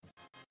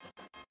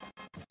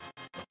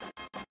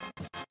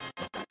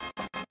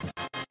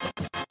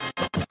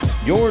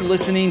You're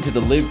listening to the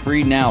Live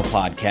Free Now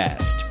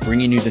podcast,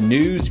 bringing you the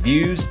news,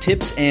 views,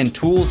 tips, and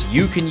tools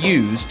you can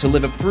use to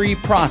live a free,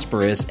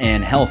 prosperous,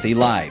 and healthy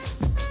life.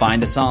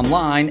 Find us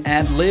online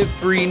at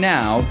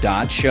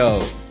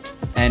livefreenow.show.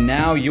 And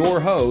now your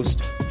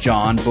host,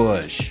 John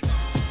Bush.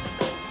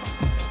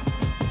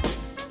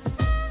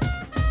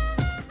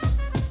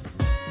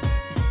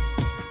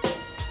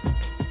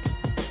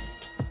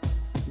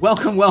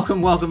 Welcome,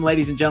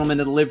 ladies and gentlemen,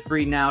 to the Live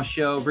Free Now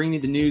show, bringing you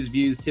the news,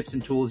 views, tips,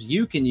 and tools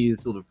you can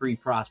use to live a free,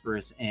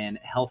 prosperous, and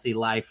healthy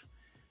life.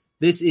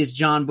 This is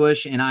John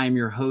Bush, and I am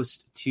your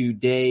host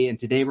today. And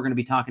today we're going to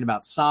be talking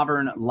about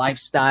sovereign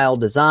lifestyle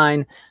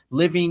design,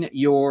 living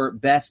your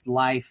best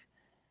life,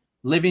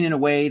 living in a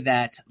way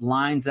that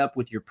lines up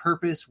with your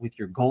purpose, with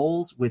your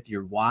goals, with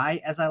your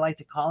why, as I like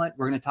to call it.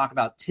 We're going to talk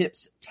about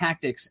tips,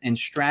 tactics, and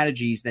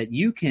strategies that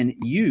you can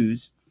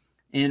use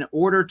in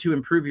order to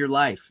improve your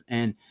life.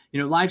 And,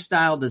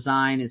 lifestyle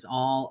design is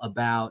all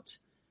about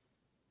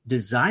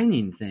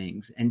designing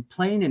things and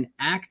playing an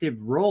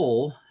active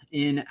role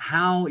in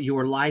how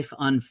your life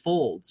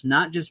unfolds,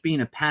 not just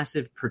being a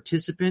passive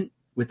participant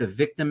with a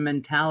victim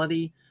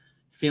mentality,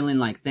 feeling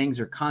like things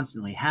are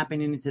constantly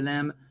happening to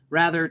them,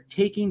 rather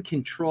taking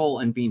control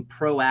and being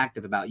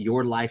proactive about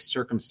your life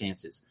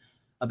circumstances,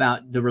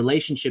 about the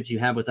relationships you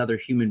have with other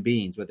human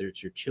beings, whether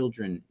it's your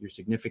children, your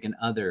significant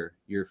other,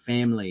 your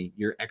family,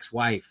 your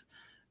ex-wife,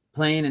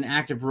 playing an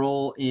active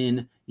role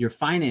in your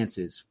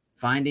finances,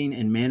 finding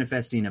and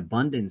manifesting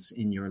abundance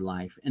in your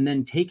life, and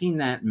then taking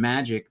that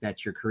magic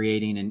that you're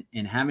creating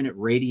and having it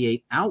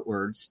radiate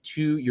outwards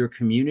to your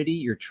community,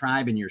 your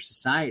tribe, and your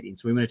society. And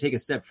so we want to take a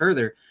step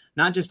further,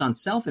 not just on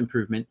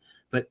self-improvement,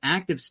 but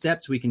active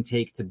steps we can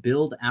take to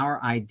build our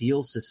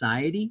ideal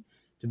society,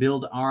 to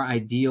build our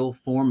ideal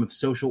form of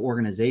social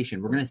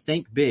organization. We're going to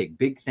think big.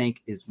 Big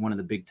think is one of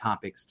the big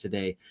topics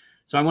today.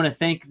 So I want to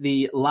thank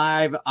the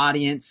live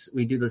audience.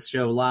 We do this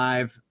show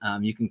live.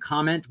 You can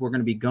comment. We're going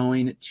to be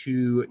going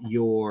to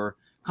your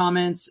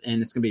comments,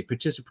 and it's going to be a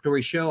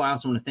participatory show. I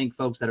also want to thank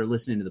folks that are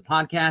listening to the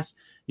podcast.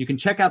 You can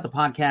check out the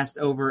podcast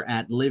over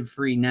at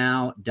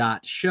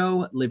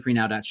livefreenow.show,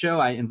 livefreenow.show.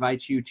 I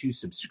invite you to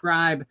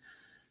subscribe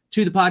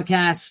to the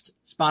podcast,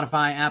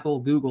 Spotify, Apple,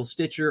 Google,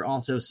 Stitcher.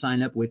 Also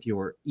sign up with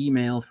your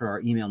email for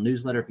our email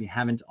newsletter if you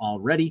haven't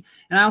already.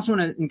 And I also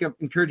want to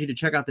encourage you to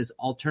check out this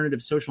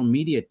alternative social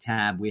media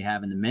tab we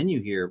have in the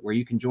menu here, where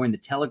you can join the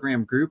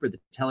Telegram group or the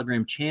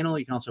Telegram channel.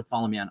 You can also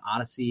follow me on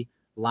Odyssey,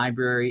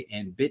 Library,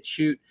 and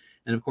BitChute.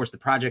 And of course, the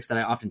projects that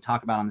I often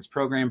talk about on this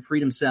program,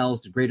 Freedom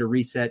Cells, The Greater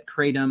Reset,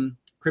 Kratom,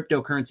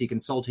 Cryptocurrency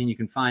Consulting. You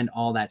can find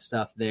all that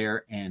stuff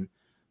there and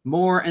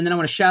more. And then I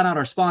want to shout out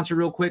our sponsor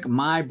real quick,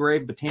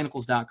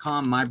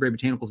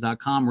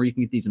 MyBraveBotanicals.com, where you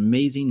can get these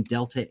amazing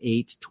Delta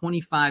 8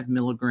 25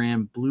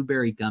 milligram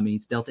blueberry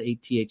gummies, Delta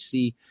 8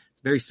 THC.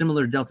 It's very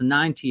similar to Delta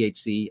 9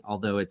 THC,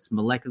 although it's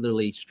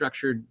molecularly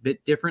structured a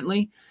bit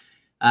differently.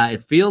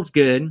 It feels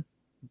good.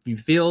 You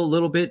feel a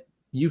little bit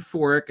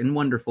euphoric and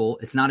wonderful.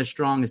 It's not as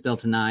strong as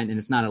Delta 9, and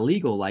it's not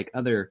illegal like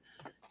other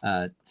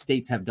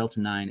states have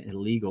Delta 9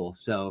 illegal.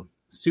 So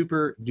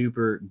super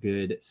duper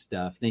good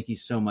stuff. Thank you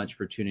so much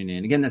for tuning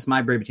in. Again, that's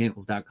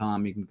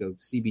MyBraveBotanicals.com. You can go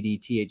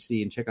CBD,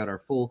 THC, and check out our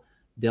full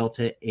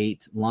Delta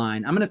 8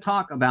 line. I'm going to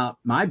talk about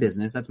my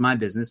business. That's my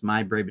business,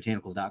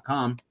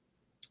 MyBraveBotanicals.com,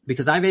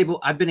 because I've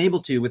been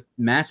able to, with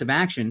massive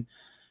action,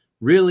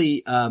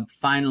 really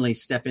finally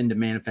step into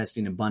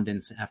manifesting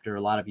abundance after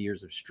a lot of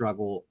years of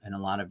struggle and a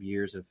lot of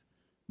years of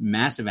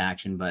massive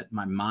action. But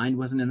my mind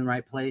wasn't in the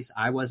right place.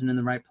 I wasn't in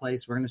the right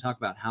place. We're going to talk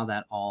about how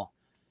that all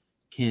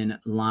can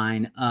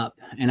line up.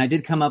 And I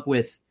did come up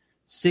with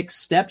 6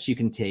 steps you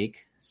can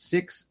take,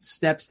 6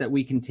 steps that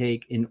we can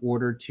take in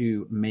order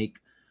to make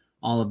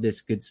all of this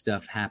good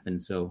stuff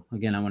happen. So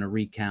again, I want to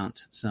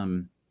recount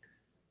some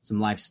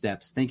life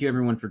steps. Thank you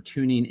everyone for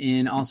tuning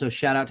in. Also,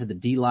 shout out to the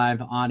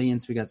DLive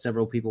audience. We got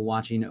several people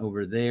watching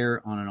over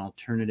there on an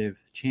alternative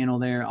channel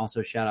there.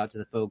 Also, shout out to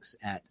the folks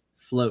at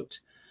Float.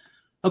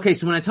 Okay,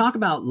 so when I talk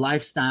about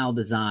lifestyle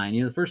design,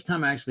 the first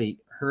time I actually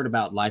heard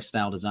about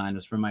lifestyle design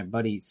was from my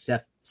buddy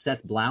Seth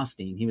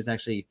Blaustein. He was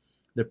actually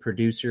the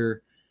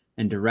producer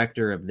and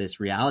director of this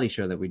reality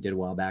show that we did a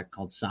while back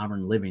called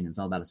Sovereign Living. It's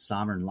all about a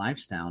sovereign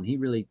lifestyle. And he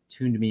really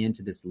tuned me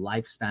into this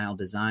lifestyle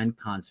design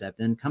concept.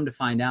 And come to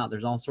find out,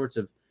 there's all sorts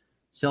of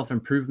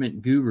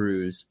self-improvement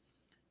gurus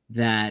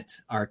that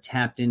are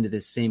tapped into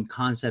this same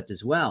concept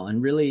as well.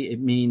 And really, it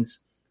means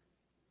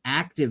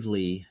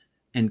actively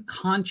and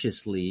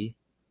consciously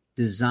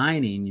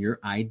designing your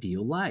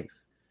ideal life.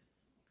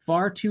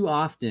 Far too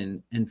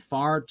often and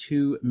far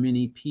too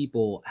many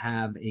people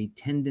have a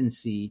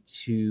tendency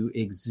to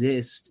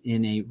exist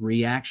in a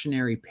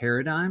reactionary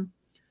paradigm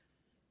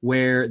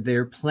where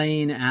they're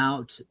playing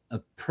out a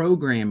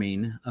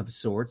programming of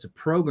sorts, a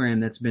program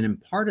that's been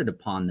imparted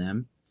upon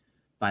them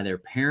by their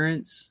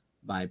parents,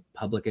 by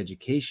public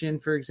education,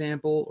 for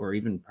example, or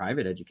even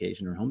private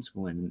education or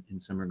homeschooling in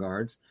some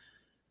regards,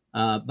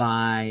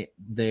 by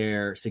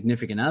their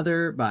significant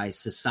other, by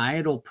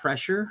societal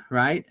pressure,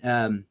 right?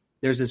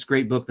 There's this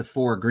great book, The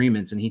Four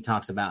Agreements, and he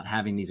talks about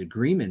having these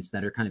agreements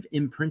that are kind of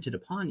imprinted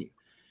upon you.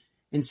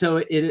 And so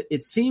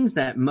it seems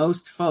that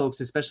most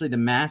folks, especially the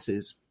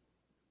masses,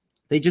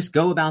 they just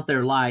go about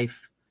their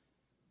life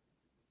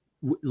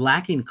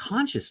lacking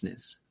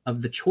consciousness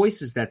of the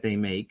choices that they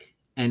make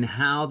and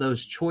how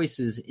those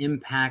choices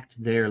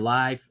impact their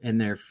life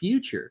and their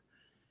future.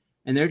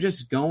 And they're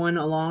just going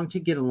along to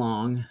get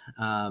along,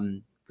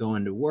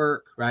 going to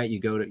work, right? You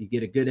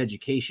get a good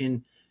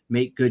education,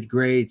 make good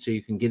grades so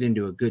you can get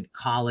into a good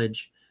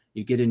college.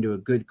 You get into a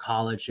good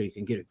college so you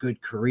can get a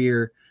good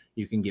career.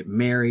 You can get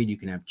married. You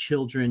can have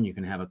children. You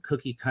can have a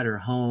cookie cutter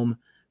home,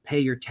 pay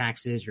your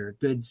taxes. You're a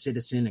good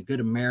citizen, a good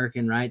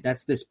American, right?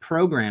 That's this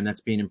program that's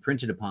being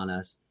imprinted upon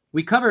us.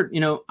 We covered,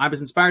 I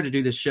was inspired to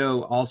do this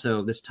show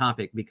also, this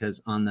topic,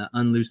 because on the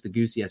Unloose the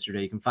Goose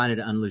yesterday, you can find it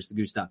at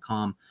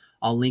unloosethegoose.com.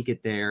 I'll link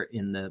it there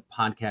in the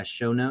podcast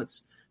show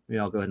notes. Maybe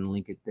I'll go ahead and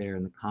link it there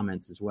in the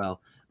comments as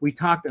well. We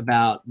talked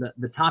about,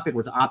 the topic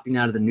was opting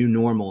out of the new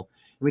normal.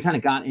 And we kind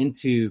of got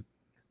into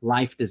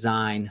life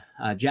design.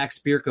 Jack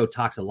Spirko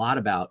talks a lot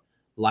about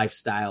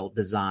lifestyle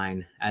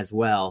design as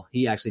well.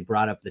 He actually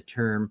brought up the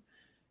term.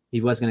 He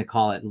was going to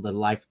call it the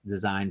Life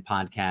Design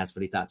Podcast,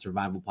 but he thought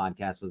Survival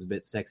Podcast was a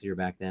bit sexier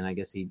back then. I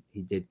guess he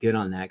did good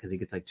on that because he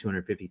gets like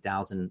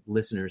 250,000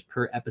 listeners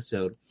per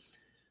episode.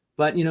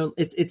 But,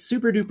 it's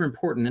super duper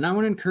important. And I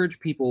want to encourage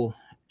people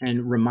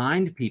and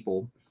remind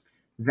people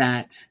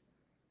that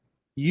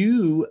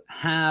you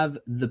have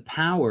the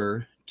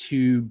power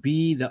to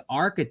be the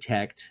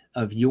architect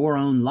of your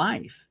own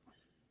life.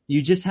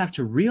 You just have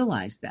to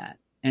realize that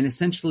and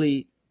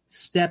essentially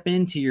step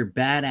into your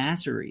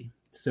badassery,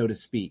 so to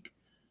speak.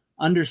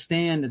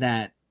 Understand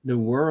that the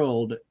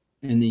world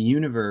and the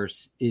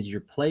universe is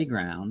your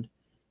playground.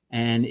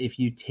 And if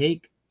you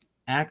take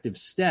active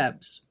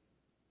steps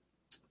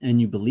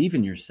and you believe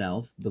in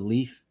yourself,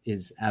 belief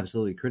is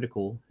absolutely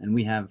critical. And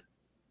we have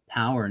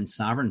power and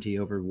sovereignty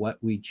over what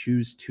we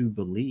choose to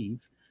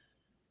believe,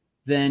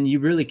 then you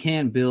really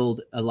can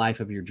build a life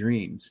of your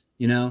dreams.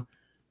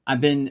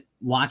 I've been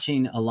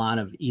watching a lot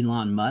of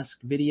Elon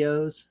Musk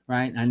videos,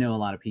 right? I know a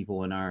lot of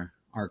people in our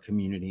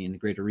community, in the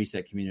Greater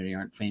Reset community,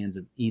 aren't fans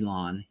of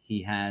Elon.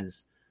 He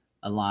has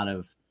a lot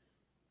of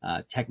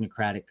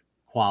technocratic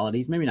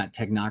qualities, maybe not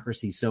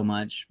technocracy so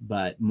much,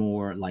 but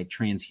more like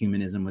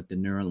transhumanism with the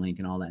Neuralink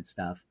and all that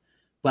stuff.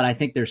 But I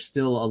think there's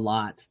still a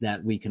lot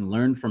that we can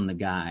learn from the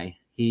guy.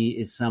 He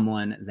is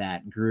someone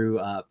that grew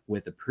up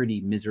with a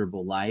pretty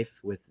miserable life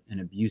with an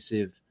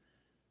abusive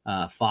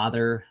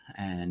father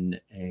and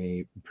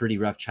a pretty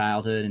rough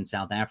childhood in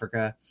South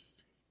Africa.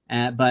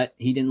 But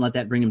he didn't let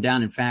that bring him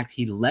down. In fact,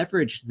 he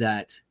leveraged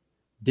that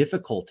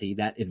difficulty,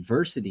 that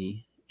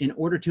adversity, in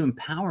order to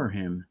empower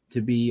him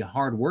to be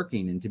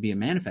hardworking and to be a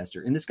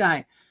manifester. And this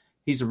guy,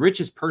 he's the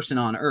richest person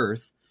on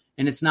earth.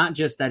 And it's not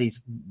just that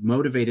he's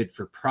motivated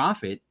for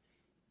profit.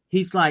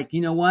 He's like,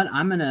 you know what?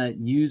 I'm going to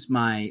use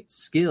my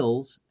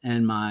skills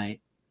and my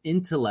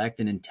intellect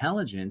and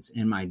intelligence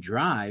and my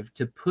drive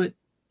to put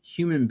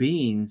human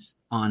beings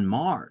on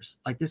Mars.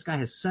 Like, this guy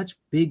has such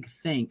big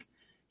think.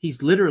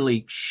 He's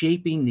literally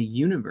shaping the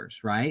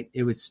universe, right?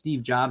 It was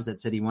Steve Jobs that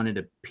said he wanted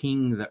to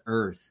ping the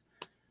earth.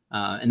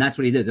 And that's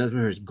what he did. Those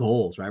were his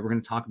goals, right? We're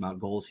going to talk about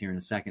goals here in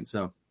a second.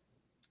 So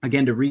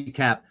again, to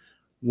recap,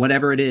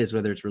 whatever it is,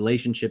 whether it's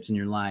relationships in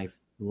your life,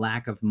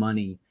 lack of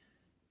money,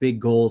 big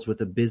goals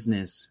with a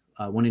business,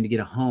 wanting to get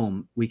a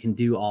home, we can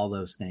do all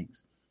those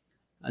things.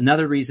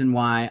 Another reason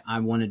why I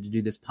wanted to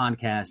do this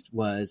podcast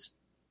was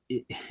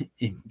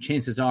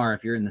chances are,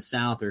 if you're in the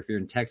South or if you're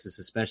in Texas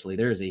especially,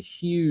 there is a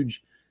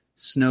huge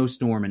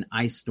snowstorm and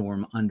ice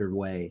storm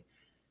underway.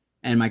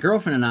 And my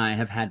girlfriend and I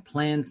have had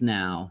plans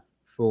now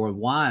for a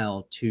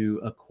while to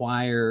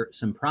acquire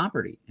some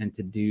property and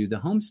to do the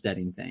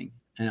homesteading thing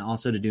and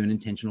also to do an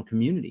intentional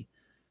community.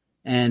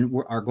 And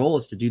our goal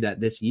is to do that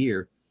this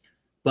year.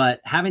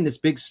 But having this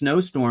big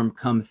snowstorm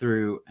come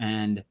through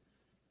and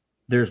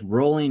there's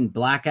rolling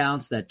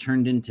blackouts that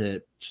turned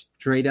into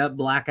straight up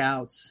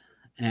blackouts,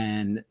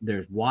 and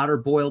there's water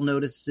boil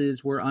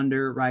notices we're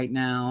under right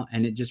now.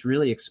 And it just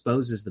really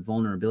exposes the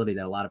vulnerability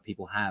that a lot of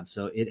people have.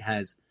 So it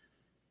has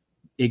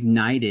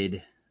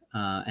ignited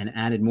and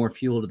added more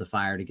fuel to the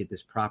fire to get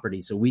this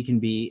property so we can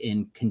be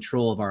in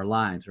control of our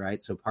lives,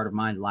 right? So part of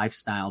my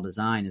lifestyle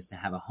design is to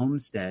have a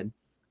homestead,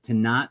 to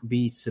not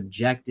be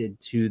subjected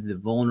to the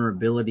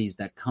vulnerabilities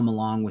that come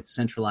along with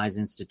centralized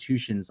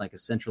institutions like a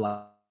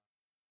centralized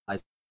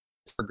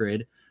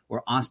grid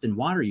or Austin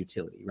Water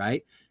Utility,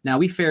 right? Now,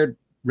 we fared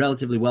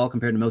relatively well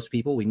compared to most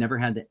people. We never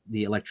had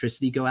the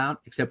electricity go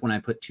out, except when I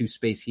put two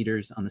space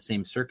heaters on the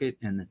same circuit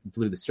and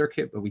blew the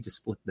circuit, but we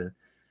just flipped the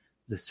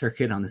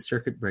circuit on the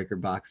circuit breaker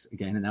box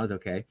again, and that was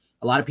okay.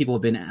 A lot of people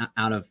have been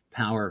out of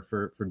power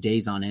for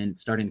days on end,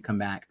 starting to come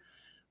back.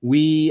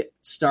 We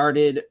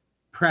started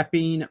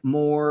prepping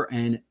more,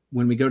 and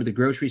when we go to the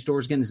grocery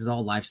stores, again, this is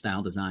all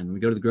lifestyle design. When we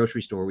go to the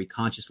grocery store, we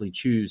consciously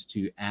choose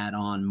to add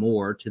on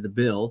more to the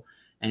bill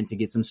and to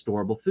get some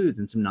storable foods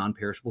and some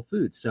non-perishable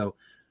foods. So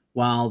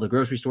while the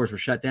grocery stores were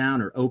shut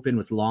down or open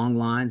with long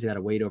lines, you got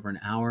to wait over an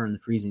hour in the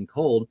freezing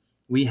cold,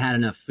 we had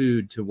enough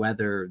food to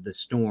weather the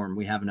storm.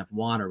 We have enough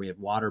water. We have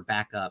water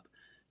backup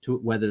to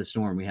weather the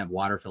storm. We have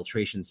water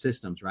filtration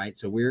systems, right?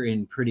 So we're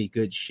in pretty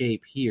good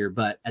shape here.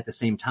 But at the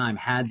same time,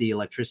 had the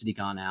electricity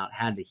gone out,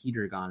 had the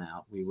heater gone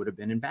out, we would have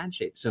been in bad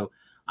shape. So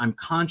I'm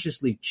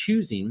consciously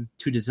choosing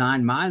to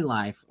design my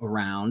life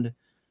around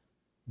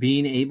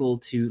being able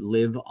to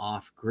live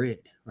off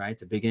grid, right?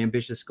 It's a big,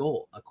 ambitious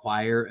goal.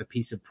 Acquire a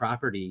piece of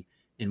property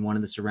in one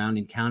of the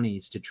surrounding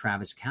counties to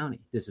Travis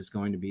County. This is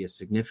going to be a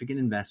significant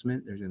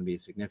investment. There's going to be a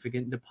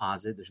significant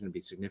deposit. There's going to be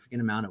a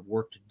significant amount of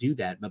work to do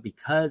that. But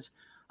because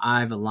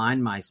I've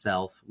aligned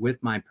myself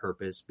with my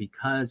purpose,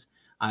 because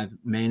I've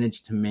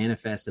managed to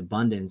manifest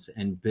abundance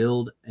and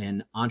build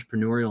an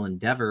entrepreneurial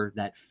endeavor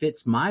that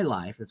fits my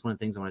life, that's one of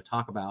the things I want to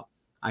talk about.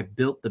 I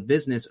built the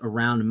business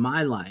around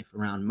my life,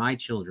 around my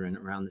children,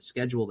 around the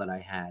schedule that I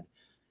had.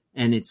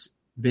 And it's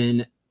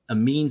been a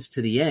means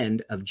to the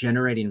end of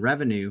generating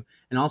revenue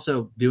and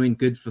also doing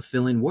good,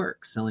 fulfilling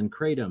work, selling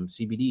Kratom,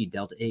 CBD,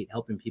 Delta-8,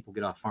 helping people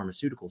get off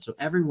pharmaceuticals. So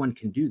everyone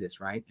can do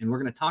this, right? And we're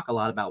going to talk a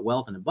lot about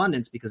wealth and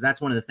abundance because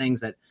that's one of the things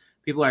that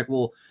people are like,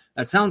 well,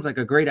 that sounds like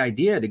a great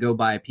idea to go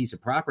buy a piece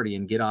of property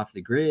and get off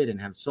the grid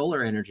and have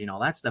solar energy and all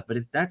that stuff. But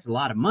that's a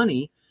lot of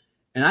money.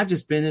 And I've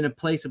just been in a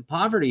place of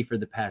poverty for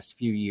the past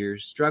few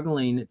years,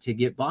 struggling to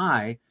get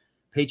by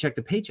paycheck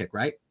to paycheck,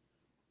 right?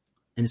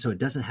 And so it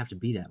doesn't have to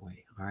be that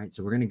way. All right.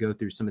 So we're going to go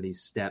through some of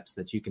these steps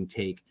that you can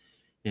take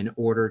in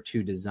order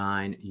to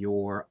design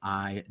your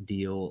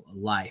ideal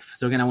life.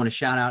 So again, I want to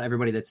shout out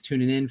everybody that's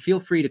tuning in. Feel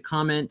free to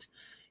comment.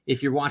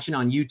 If you're watching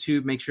on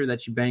YouTube, make sure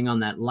that you bang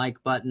on that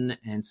like button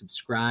and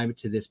subscribe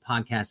to this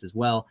podcast as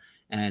well.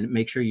 And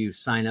make sure you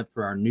sign up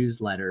for our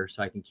newsletter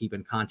so I can keep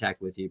in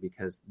contact with you,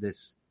 because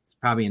it's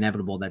probably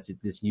inevitable that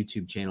this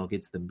YouTube channel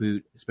gets the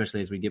boot,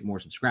 especially as we get more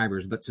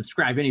subscribers. But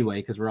subscribe anyway,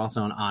 because we're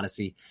also on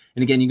Odyssey.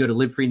 And again, you go to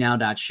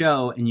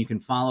livefreenow.show and you can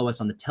follow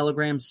us on the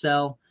Telegram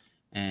cell,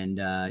 and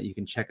you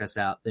can check us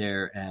out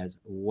there as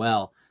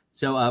well.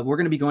 So we're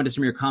going to be going to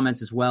some of your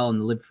comments as well in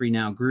the Live Free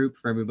Now group.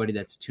 For everybody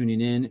that's tuning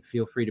in,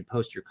 feel free to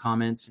post your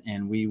comments,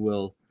 and we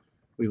will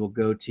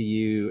go to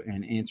you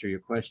and answer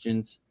your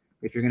questions.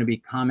 If you're going to be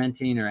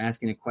commenting or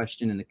asking a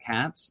question in the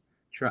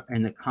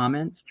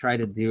comments, try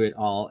to do it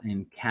all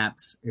in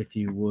caps if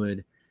you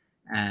would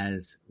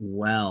as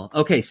well.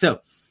 Okay,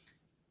 so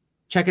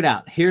check it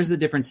out. Here's the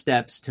different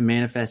steps to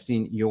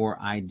manifesting your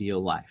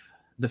ideal life.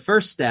 The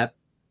first step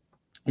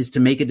is to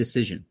make a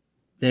decision.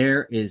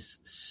 There is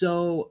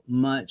so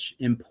much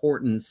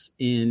importance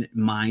in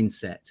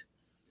mindset,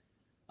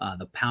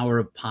 the power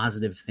of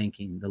positive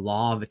thinking, the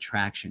law of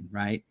attraction,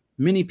 right?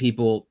 Many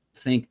people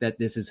think that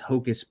this is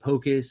hocus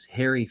pocus,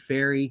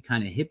 hairy-fairy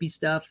kind of hippie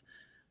stuff.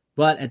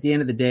 But at the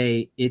end of the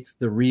day, it's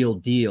the real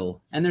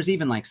deal. And there's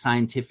even like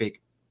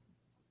scientific,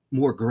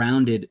 more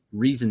grounded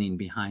reasoning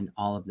behind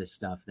all of this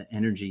stuff, the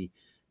energy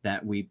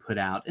that we put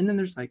out. And then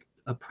there's like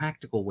a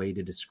practical way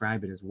to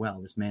describe it as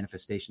well, this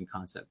manifestation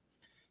concept.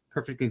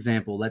 Perfect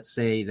example, let's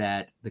say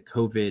that the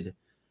COVID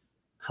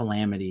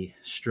calamity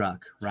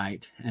struck,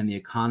 right? And the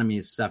economy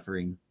is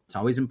suffering. It's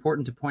always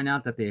important to point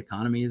out that the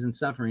economy isn't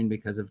suffering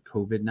because of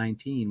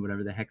COVID-19,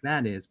 whatever the heck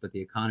that is, but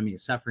the economy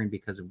is suffering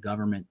because of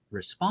government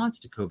response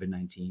to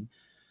COVID-19.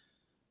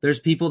 There's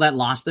people that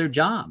lost their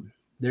job.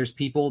 There's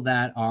people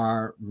that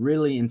are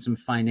really in some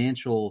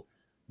financial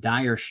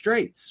dire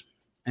straits.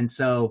 And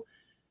so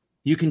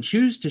you can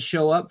choose to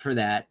show up for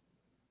that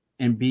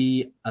and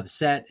be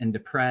upset and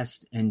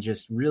depressed and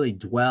just really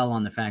dwell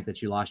on the fact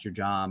that you lost your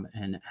job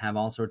and have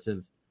all sorts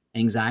of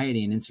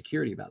anxiety and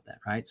insecurity about that,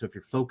 right? So if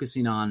you're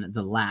focusing on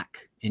the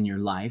lack in your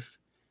life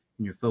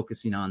and you're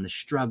focusing on the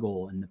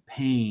struggle and the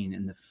pain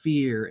and the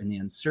fear and the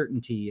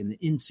uncertainty and the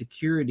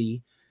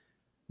insecurity,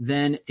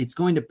 then it's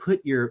going to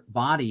put your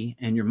body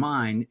and your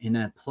mind in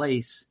a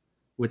place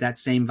with that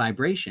same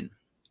vibration,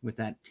 with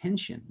that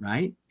tension,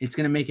 right? It's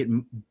going to make it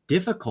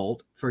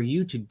difficult for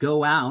you to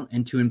go out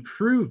and to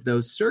improve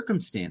those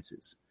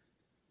circumstances.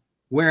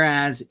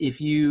 Whereas if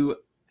you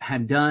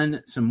had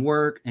done some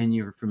work and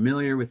you're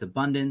familiar with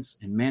abundance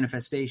and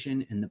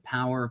manifestation and the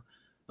power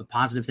of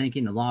positive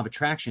thinking, the law of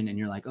attraction, and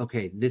you're like,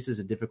 okay, this is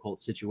a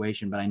difficult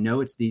situation, but I know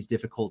it's these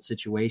difficult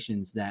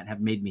situations that have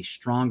made me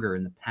stronger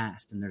in the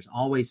past. And there's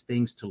always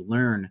things to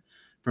learn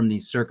from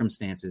these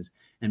circumstances.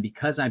 And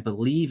because I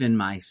believe in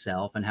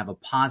myself and have a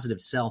positive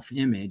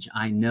self-image,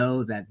 I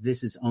know that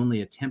this is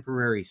only a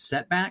temporary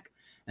setback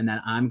and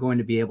that I'm going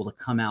to be able to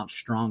come out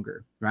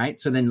stronger, right?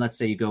 So then let's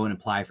say you go and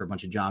apply for a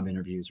bunch of job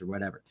interviews or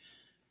whatever.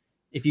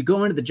 If you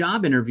go into the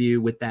job interview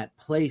with that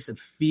place of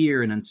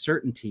fear and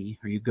uncertainty,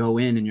 or you go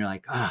in and you're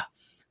like,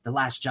 the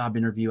last job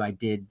interview I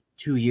did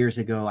 2 years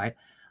ago, I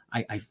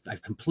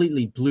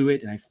completely blew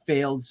it and I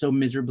failed so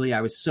miserably.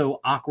 I was so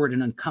awkward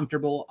and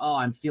uncomfortable. Oh,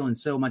 I'm feeling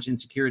so much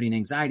insecurity and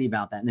anxiety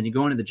about that. And then you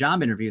go into the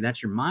job interview,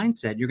 that's your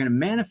mindset. You're going to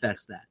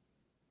manifest that.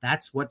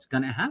 That's what's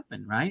going to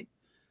happen, right?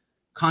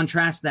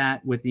 Contrast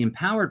that with the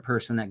empowered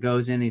person that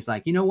goes in and he's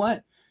like, you know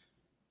what?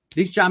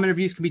 These job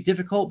interviews can be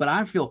difficult, but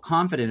I feel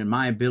confident in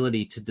my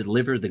ability to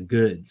deliver the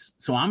goods.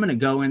 So I'm going to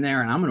go in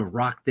there and I'm going to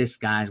rock this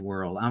guy's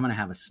world. I'm going to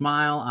have a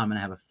smile. I'm going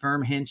to have a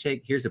firm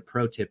handshake. Here's a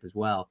pro tip as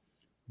well.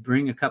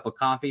 bring a cup of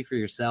coffee for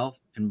yourself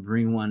and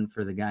bring one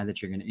for the guy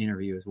that you're going to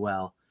interview as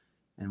well.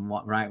 And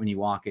right when you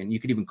walk in, you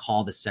could even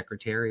call the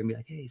secretary and be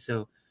like, hey,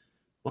 so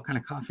what kind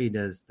of coffee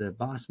does the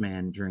boss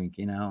man drink?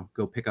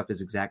 Go pick up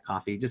his exact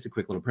coffee. Just a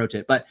quick little pro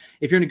tip. But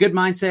if you're in a good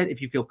mindset,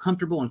 if you feel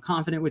comfortable and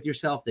confident with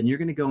yourself, then you're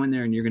going to go in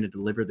there and you're going to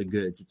deliver the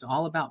goods. It's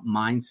all about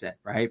mindset,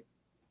 right?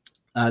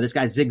 This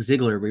guy, Zig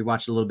Ziglar, we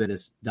watched a little bit of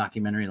his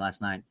documentary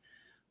last night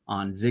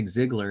on Zig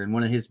Ziglar. And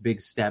one of his big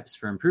steps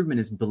for improvement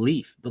is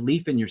belief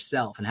in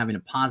yourself and having a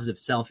positive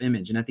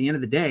self-image. And at the end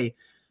of the day,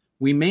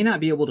 we may not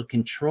be able to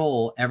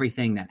control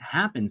everything that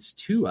happens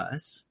to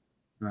us,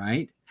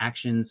 right?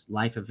 Actions,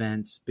 life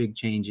events, big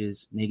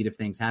changes, negative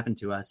things happen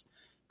to us,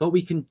 but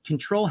we can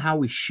control how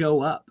we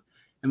show up,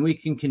 and we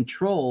can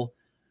control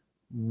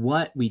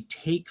what we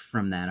take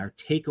from that, our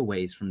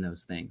takeaways from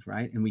those things,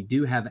 right? And we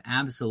do have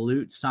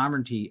absolute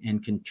sovereignty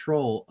and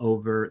control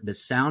over the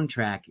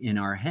soundtrack in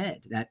our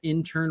head, that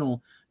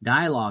internal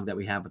dialogue that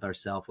we have with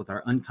ourselves, with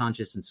our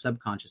unconscious and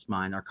subconscious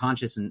mind, our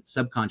conscious and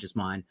subconscious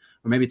mind,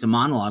 or maybe it's a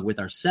monologue with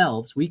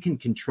ourselves. We can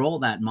control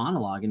that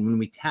monologue. And when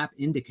we tap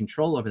into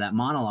control over that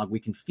monologue, we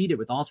can feed it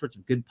with all sorts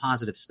of good,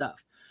 positive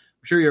stuff.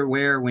 I'm sure you're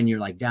aware when you're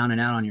like down and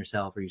out on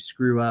yourself, or you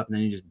screw up and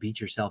then you just beat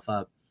yourself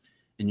up,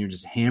 and you're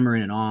just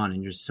hammering it on,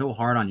 and you're so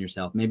hard on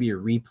yourself. Maybe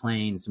you're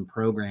replaying some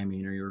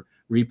programming, or you're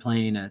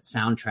replaying a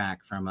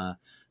soundtrack from a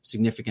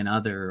significant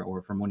other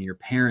or from one of your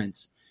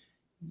parents.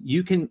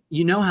 You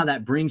know how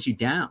that brings you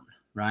down,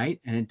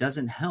 right? And it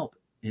doesn't help.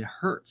 It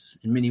hurts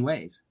in many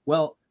ways.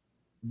 Well,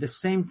 the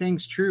same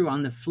thing's true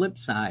on the flip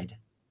side.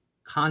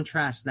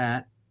 Contrast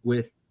that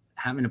with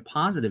having a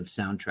positive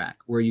soundtrack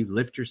where you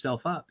lift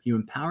yourself up, you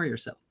empower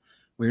yourself,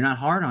 where you're not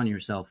hard on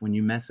yourself when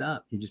you mess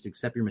up. You just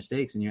accept your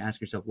mistakes and you ask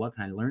yourself, what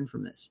can I learn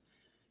from this?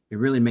 It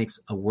really makes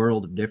a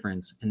world of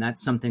difference. And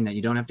that's something that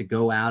you don't have to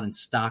go out and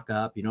stock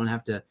up. You don't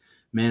have to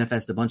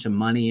manifest a bunch of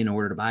money in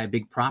order to buy a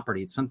big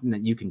property. It's something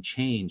that you can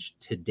change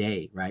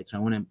today, right? So I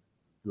want to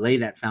lay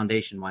that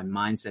foundation, why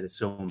mindset is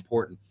so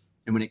important.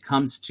 And when it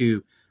comes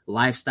to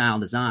lifestyle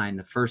design,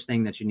 the first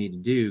thing that you need to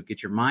do,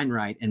 get your mind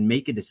right and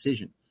make a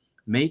decision.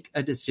 Make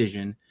a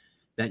decision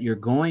that you're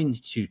going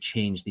to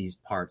change these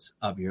parts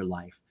of your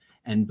life,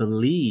 and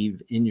believe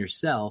in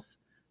yourself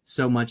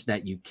so much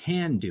that you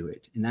can do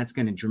it. And that's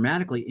going to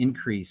dramatically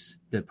increase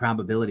the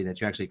probability that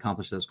you actually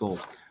accomplish those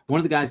goals. One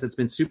of the guys that's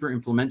been super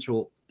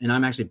influential, and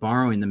I'm actually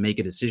borrowing the make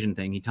a decision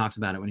thing, he talks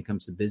about it when it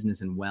comes to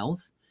business and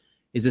wealth,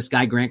 is this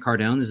guy, Grant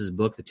Cardone. This is his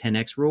book, The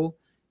 10X Rule.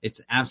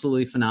 It's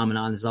absolutely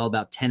phenomenal. This is all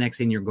about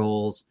 10Xing your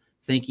goals,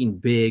 thinking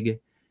big,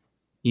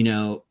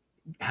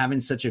 having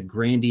such a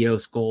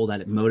grandiose goal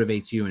that it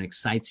motivates you and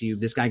excites you.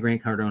 This guy,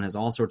 Grant Cardone, has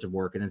all sorts of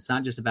work, and it's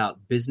not just about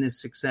business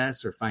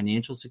success or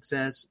financial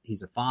success.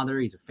 He's a father.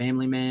 He's a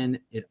family man.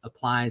 It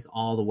applies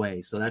all the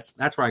way. So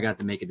that's where I got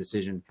to make a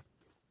decision.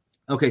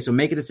 Okay, so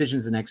make a decision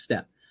is the next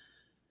step.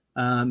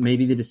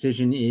 Maybe the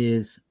decision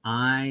is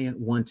I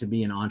want to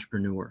be an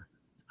entrepreneur.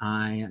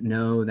 I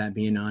know that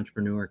being an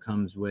entrepreneur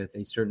comes with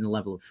a certain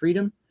level of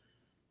freedom.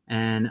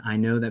 And I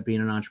know that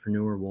being an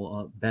entrepreneur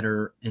will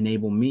better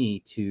enable me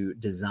to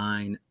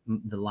design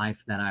the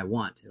life that I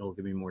want. It'll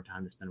give me more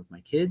time to spend with my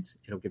kids.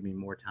 It'll give me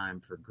more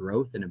time for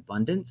growth and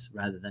abundance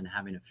rather than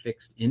having a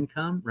fixed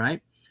income,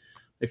 right?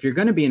 If you're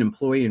going to be an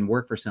employee and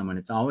work for someone,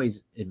 it's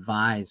always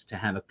advised to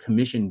have a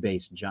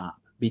commission-based job,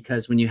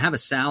 because when you have a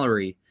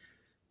salary,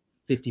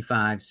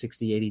 $55,000,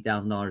 $60,000,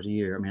 $80,000 a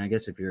year, I mean, I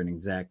guess if you're an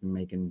exec, you're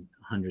making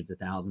hundreds of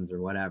thousands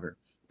or whatever,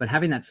 but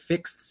having that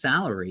fixed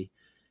salary,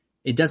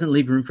 it doesn't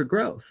leave room for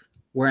growth.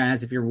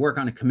 Whereas if you work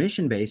on a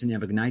commission base and you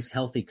have a nice,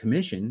 healthy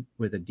commission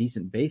with a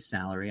decent base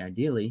salary,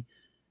 ideally,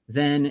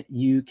 then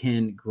you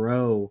can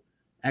grow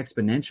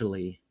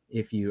exponentially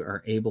if you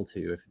are able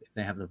to, if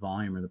they have the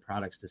volume or the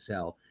products to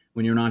sell.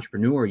 When you're an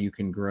entrepreneur, you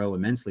can grow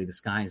immensely. The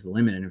sky is the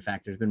limit. And in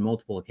fact, there's been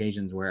multiple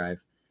occasions where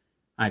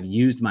I've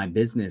used my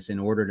business in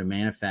order to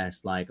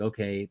manifest, like,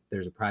 okay,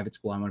 there's a private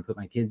school I want to put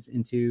my kids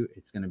into.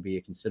 It's going to be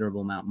a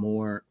considerable amount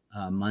more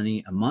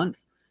money a month.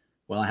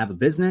 Well, I have a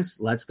business.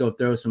 Let's go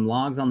throw some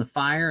logs on the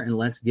fire and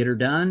let's get her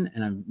done.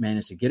 And I've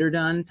managed to get her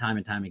done time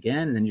and time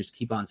again. And then just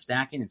keep on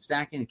stacking and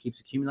stacking. It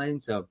keeps accumulating.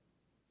 So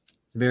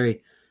it's a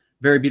very,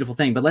 very beautiful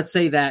thing. But let's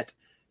say that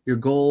your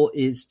goal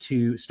is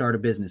to start a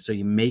business. So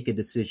you make a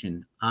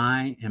decision.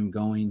 I am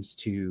going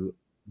to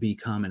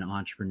become an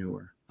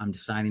entrepreneur. I'm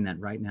deciding that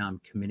right now.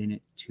 I'm committing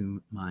it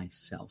to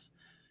myself.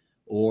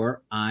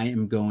 Or I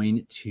am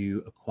going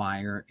to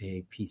acquire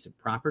a piece of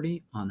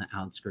property on the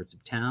outskirts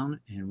of town,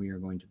 and we are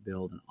going to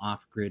build an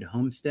off-grid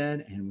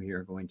homestead, and we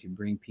are going to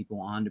bring people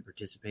on to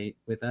participate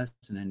with us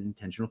in an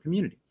intentional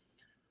community.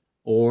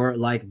 Or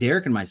like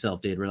Derek and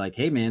myself did, we're like,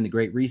 hey man, the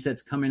Great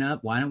Reset's coming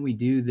up. Why don't we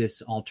do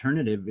this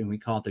alternative? And we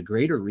call it the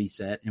Greater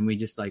Reset. And we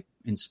just like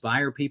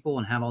inspire people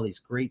and have all these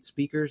great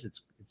speakers.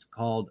 It's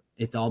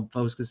all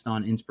focused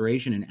on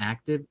inspiration and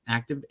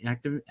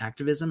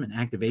activism and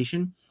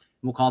activation.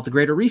 We'll call it the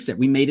Greater Reset.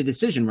 We made a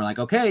decision. We're like,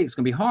 okay, it's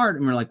going to be hard.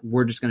 And we're like,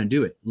 we're just going to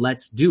do it.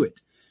 Let's do it.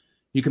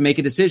 You can make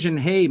a decision.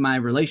 Hey, my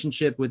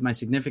relationship with my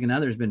significant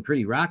other has been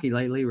pretty rocky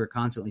lately. We're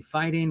constantly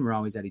fighting. We're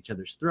always at each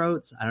other's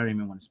throats. I don't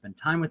even want to spend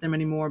time with them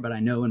anymore, but I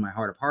know in my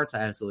heart of hearts,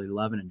 I absolutely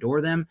love and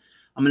adore them.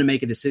 I'm going to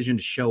make a decision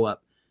to show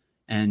up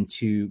and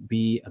to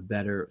be a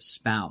better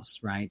spouse,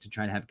 right? To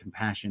try to have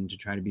compassion, to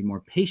try to be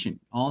more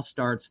patient. All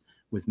starts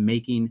with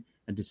making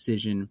a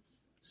decision.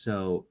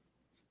 So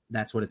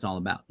that's what it's all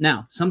about.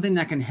 Now, something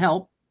that can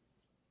help.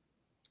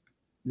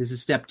 This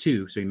is step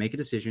 2. So you make a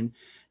decision,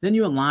 then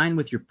you align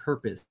with your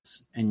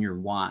purpose and your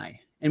why.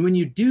 And when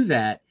you do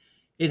that,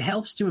 it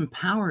helps to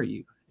empower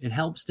you. It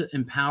helps to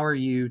empower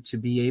you to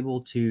be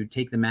able to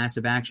take the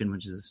massive action,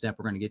 which is a step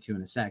we're going to get to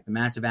in a sec, the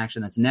massive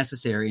action that's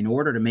necessary in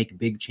order to make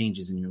big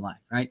changes in your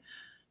life, right?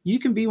 You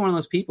can be one of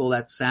those people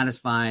that's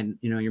satisfied,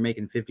 you're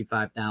making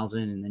 $55,000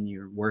 and then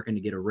you're working to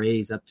get a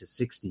raise up to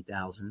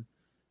 $60,000 or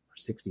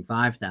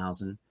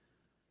 $65,000.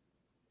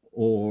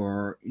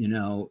 Or,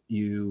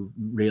 you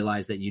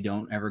realize that you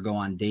don't ever go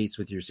on dates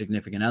with your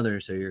significant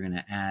other, so you're going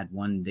to add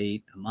 1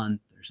 date a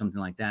month or something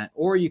like that.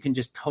 Or you can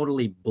just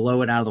totally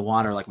blow it out of the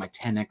water like my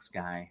 10X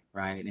guy,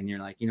 right? And you're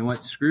like, you know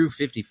what, screw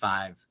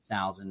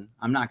 55,000.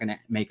 I'm not going to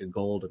make a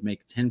goal to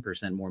make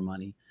 10% more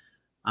money.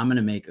 I'm going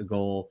to make a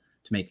goal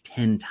to make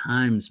 10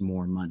 times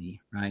more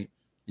money, right?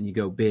 And you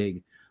go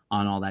big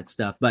on all that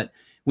stuff. But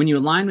when you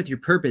align with your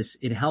purpose,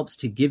 it helps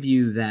to give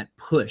you that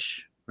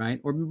push, right?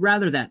 Or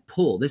rather that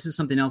pull. This is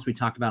something else we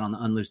talked about on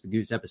the Unloose the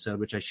Goose episode,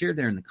 which I shared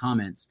there in the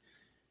comments.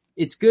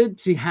 It's good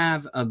to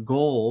have a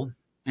goal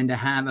and to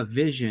have a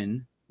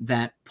vision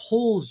that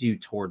pulls you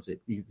towards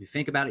it. You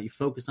think about it, you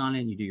focus on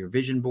it, you do your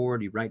vision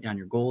board, you write down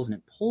your goals, and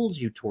it pulls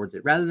you towards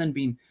it rather than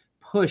being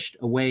pushed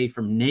away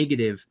from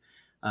negative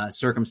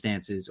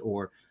circumstances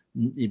or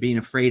being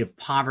afraid of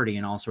poverty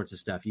and all sorts of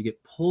stuff. You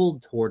get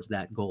pulled towards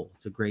that goal.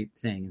 It's a great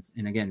thing.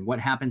 And again, what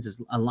happens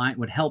is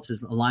what helps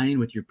is aligning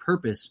with your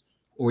purpose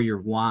or your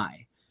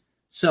why.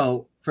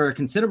 So for a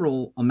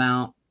considerable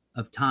amount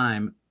of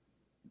time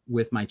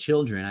with my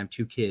children, I have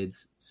 2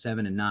 kids,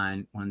 7 and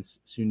 9, one's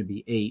soon to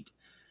be 8.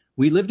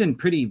 We lived in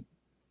pretty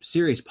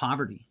serious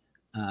poverty.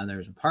 There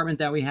was an apartment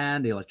that we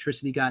had. The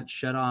electricity got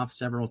shut off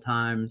several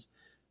times.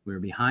 We were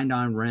behind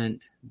on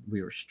rent.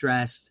 We were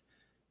stressed.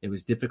 It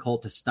was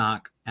difficult to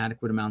stock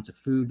adequate amounts of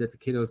food that the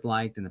kiddos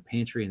liked in the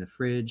pantry and the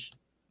fridge.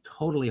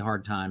 Totally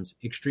hard times,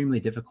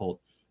 extremely difficult.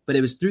 But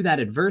it was through that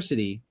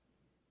adversity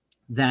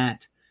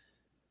that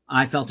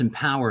I felt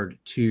empowered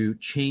to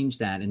change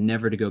that and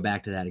never to go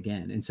back to that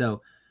again. And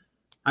so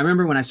I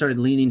remember when I started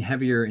leaning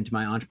heavier into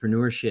my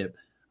entrepreneurship,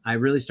 I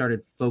really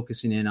started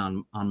focusing in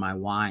on my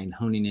why and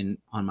honing in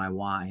on my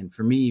why. And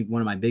for me,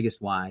 one of my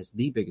biggest whys,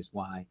 the biggest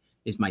why,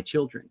 is my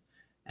children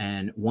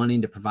and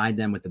wanting to provide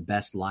them with the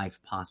best life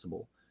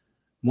possible.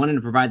 Wanting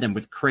to provide them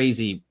with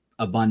crazy,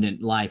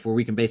 abundant life where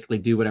we can basically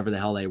do whatever the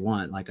hell they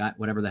want,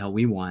 whatever the hell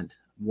we want.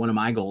 One of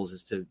my goals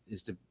is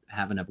to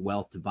have enough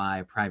wealth to buy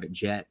a private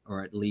jet,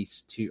 or at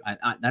least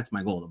that's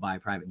my goal, to buy a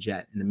private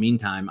jet. In the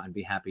meantime, I'd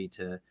be happy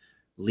to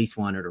lease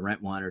one or to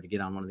rent one or to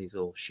get on one of these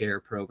little share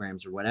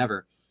programs or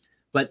whatever.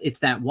 But it's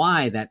that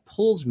why that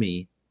pulls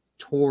me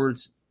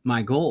towards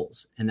my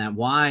goals. And that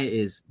why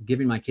is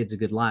giving my kids a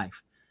good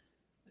life,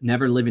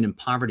 never living in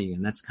poverty.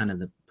 And that's kind of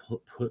the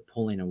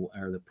pulling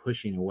or the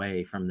pushing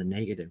away from the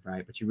negative,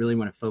 right? But you really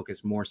want to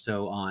focus more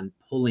so on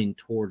pulling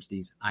towards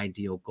these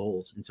ideal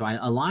goals. And so I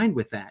aligned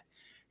with that.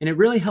 And it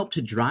really helped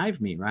to drive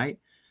me, right?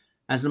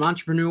 As an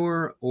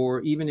entrepreneur,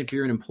 or even if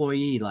you're an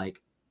employee, like,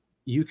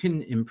 you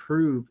can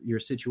improve your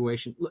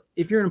situation. Look,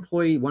 if you're an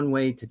employee, one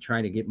way to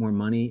try to get more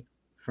money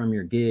from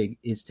your gig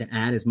is to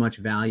add as much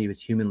value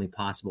as humanly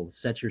possible, to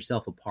set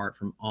yourself apart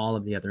from all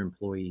of the other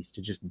employees,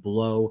 to just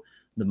blow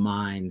the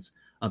minds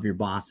of your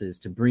bosses,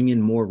 to bring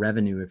in more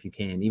revenue if you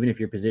can. Even if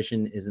your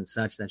position isn't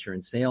such that you're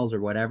in sales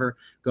or whatever,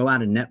 go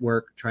out and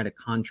network, try to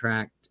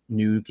contract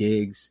new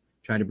gigs,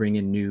 try to bring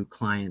in new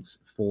clients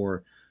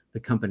for the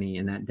company,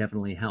 and that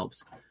definitely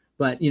helps.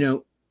 But,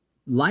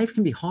 life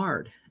can be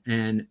hard.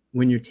 And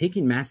when you're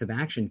taking massive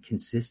action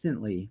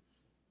consistently,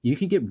 you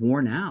can get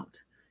worn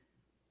out.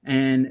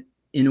 And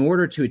in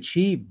order to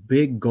achieve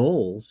big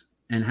goals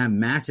and have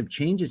massive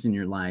changes in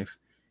your life,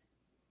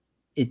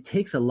 it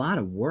takes a lot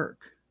of work.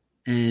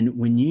 And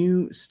when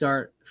you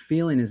start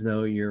feeling as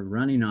though you're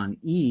running on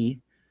E,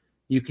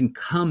 you can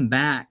come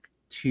back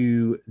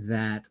to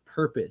that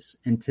purpose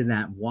and to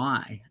that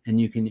why,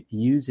 and you can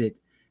use it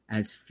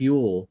as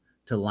fuel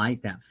to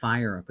light that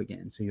fire up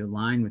again. So you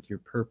align with your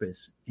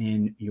purpose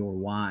and your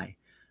why.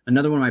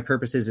 Another one of my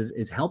purposes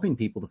is helping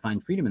people to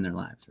find freedom in their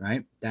lives,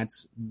 right?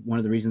 That's one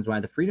of the reasons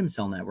why the Freedom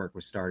Cell Network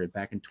was started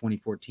back in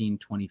 2014,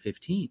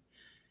 2015.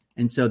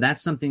 And so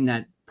that's something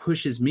that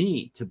pushes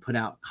me to put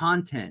out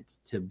content,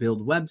 to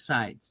build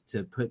websites,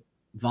 to put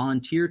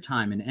volunteer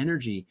time and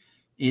energy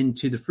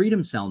into the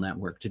Freedom Cell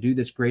Network, to do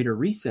this greater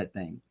reset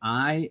thing.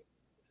 I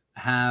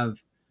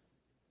have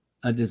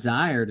a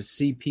desire to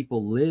see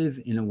people live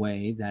in a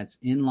way that's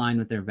in line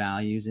with their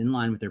values, in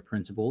line with their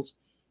principles.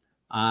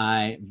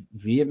 I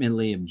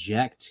vehemently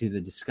object to the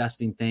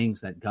disgusting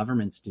things that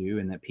governments do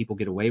and that people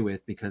get away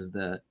with because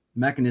the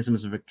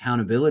mechanisms of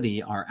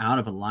accountability are out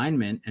of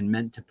alignment and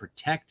meant to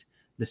protect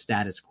the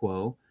status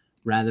quo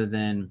rather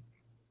than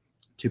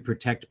to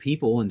protect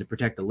people and to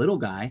protect the little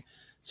guy.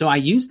 So I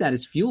use that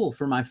as fuel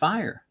for my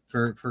fire,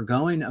 for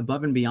going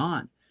above and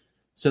beyond.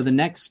 So the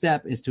next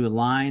step is to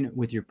align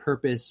with your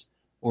purpose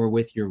or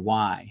with your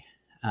why.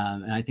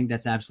 And I think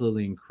that's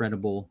absolutely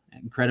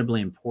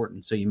incredibly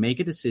important. So you make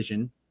a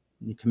decision,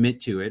 you commit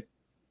to it,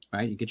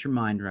 right? You get your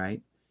mind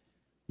right.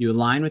 You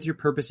align with your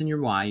purpose and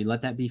your why. You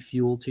let that be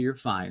fuel to your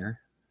fire.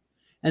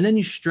 And then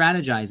you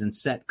strategize and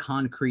set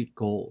concrete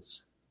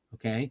goals.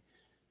 Okay.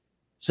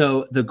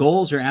 So the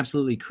goals are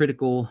absolutely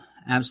critical,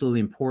 absolutely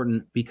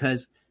important,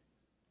 because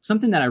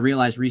something that I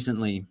realized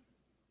recently,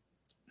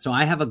 so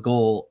I have a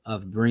goal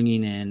of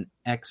bringing in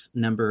X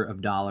number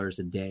of dollars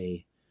a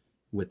day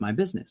with my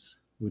business,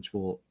 which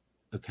will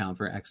account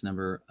for X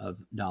number of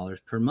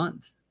dollars per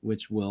month,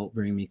 which will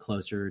bring me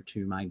closer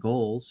to my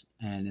goals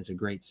and is a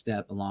great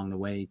step along the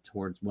way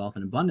towards wealth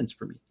and abundance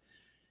for me.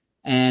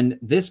 And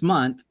this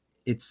month,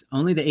 it's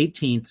only the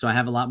 18th, so I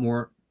have a lot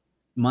more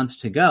months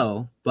to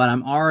go, but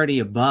I'm already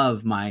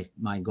above my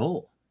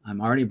goal.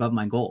 I'm already above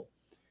my goal.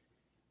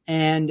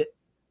 And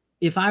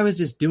if I was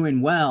just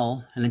doing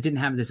well and I didn't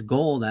have this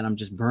goal that I'm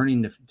just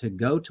burning to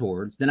go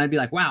towards, then I'd be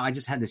like, wow, I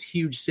just had this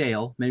huge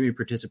sale. Maybe you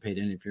participate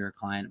in it if you're a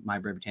client at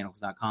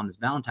mybrainbotanicals.com this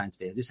Valentine's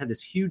Day. I just had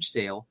this huge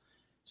sale,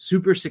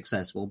 super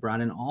successful,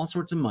 brought in all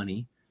sorts of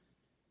money.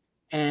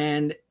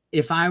 And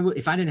if I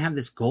didn't have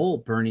this goal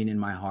burning in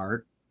my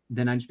heart,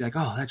 then I'd just be like,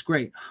 oh, that's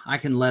great. I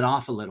can let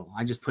off a little.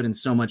 I just put in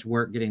so much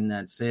work getting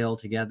that sale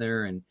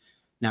together. And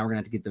now we're going to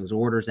have to get those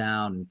orders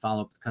out and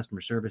follow up with customer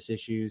service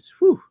issues.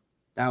 Whew,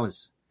 that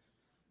was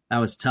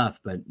tough,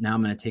 but now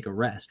I'm going to take a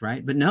rest,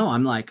 right? But no,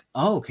 I'm like,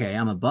 oh, okay,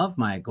 I'm above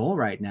my goal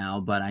right now.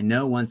 But I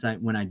know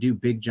when I do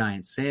big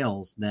giant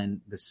sales,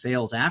 then the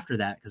sales after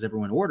that, because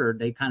everyone ordered,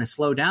 they kind of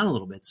slow down a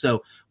little bit.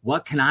 So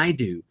what can I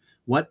do?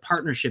 What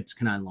partnerships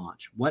can I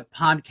launch? What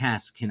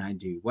podcasts can I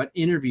do? What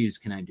interviews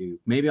can I do?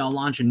 Maybe I'll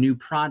launch a new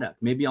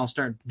product. Maybe I'll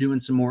start doing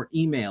some more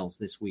emails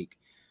this week.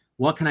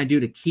 What can I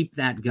do to keep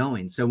that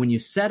going? So when you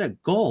set a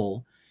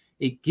goal,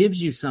 it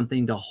gives you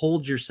something to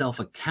hold yourself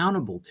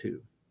accountable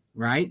to,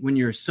 right? When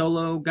you're a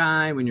solo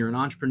guy, when you're an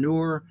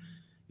entrepreneur,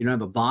 you don't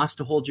have a boss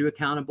to hold you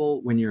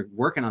accountable. When you're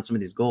working on some of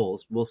these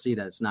goals, we'll see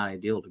that it's not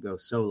ideal to go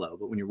solo.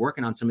 But when you're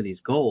working on some of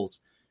these goals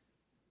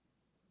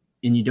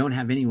and you don't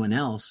have anyone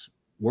else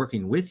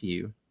working with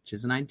you, which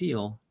isn't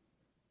ideal,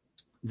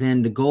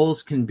 then the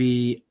goals can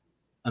be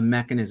a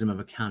mechanism of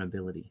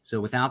accountability.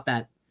 So without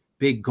that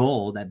big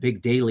goal, that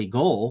big daily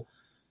goal,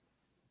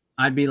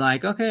 I'd be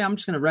like, okay, I'm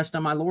just going to rest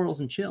on my laurels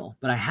and chill.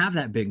 But I have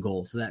that big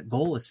goal. So that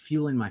goal is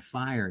fueling my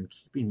fire and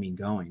keeping me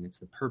going. It's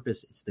the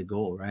purpose. It's the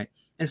goal, right?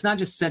 And it's not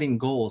just setting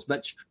goals,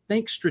 but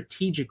think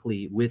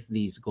strategically with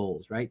these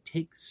goals, right?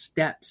 Take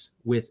steps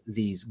with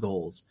these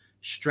goals.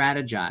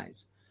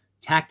 Strategize.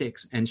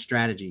 Tactics and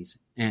strategies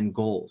and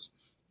goals.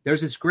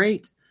 There's this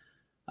great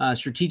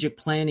strategic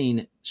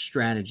planning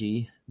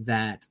strategy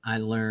that I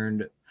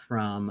learned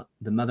from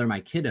the mother of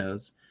my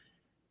kiddos.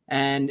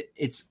 And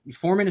it's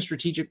forming a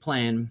strategic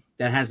plan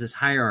that has this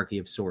hierarchy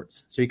of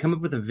sorts. So you come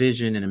up with a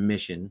vision and a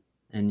mission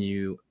and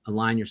you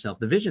align yourself.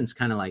 The vision's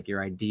kind of like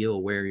your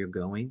ideal, where you're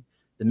going.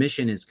 The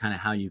mission is kind of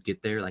how you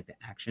get there, like the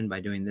action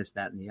by doing this,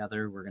 that, and the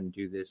other. We're going to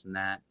do this and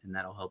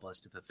that'll help us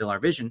to fulfill our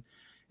vision.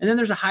 And then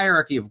there's a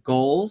hierarchy of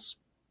goals,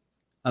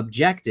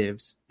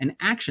 objectives, and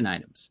action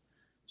items.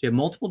 So you have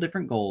multiple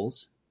different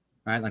goals,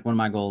 right? Like one of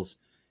my goals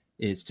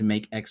is to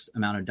make X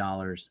amount of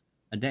dollars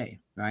a day,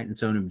 right? And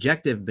so an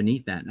objective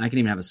beneath that, and I can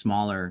even have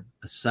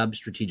a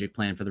sub-strategic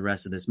plan for the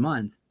rest of this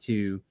month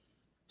to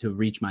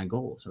reach my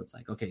goal. So it's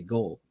like, okay,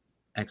 goal,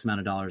 X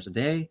amount of dollars a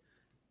day.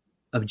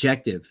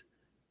 Objective,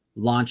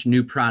 launch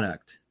new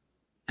product.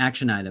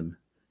 Action item,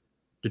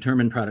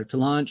 determine product to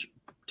launch,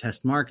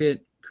 test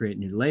market, create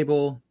new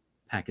label,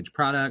 package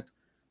product,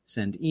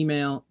 send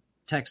email,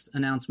 text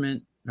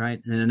announcement, right?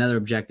 And then another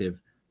objective,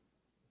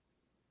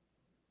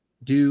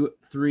 do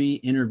 3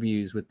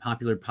 interviews with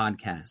popular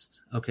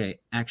podcasts. Okay,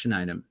 action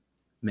item,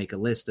 make a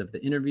list of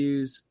the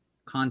interviews,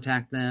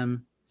 contact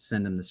them,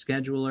 send them the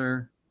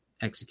scheduler,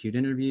 execute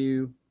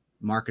interview,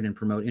 market and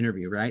promote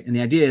interview, right? And the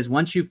idea is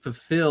once you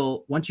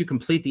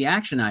complete the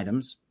action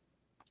items,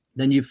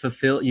 then you've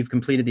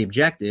completed the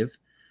objective.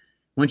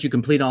 Once you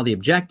complete all the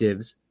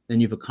objectives, then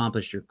you've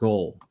accomplished your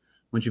goal.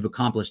 Once you've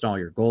accomplished all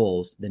your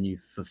goals, then you've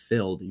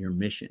fulfilled your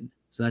mission.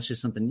 So that's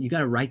just something, you got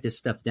to write this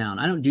stuff down.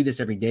 I don't do this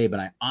every day, but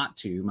I ought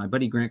to. My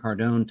buddy Grant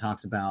Cardone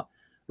talks about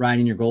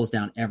writing your goals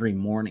down every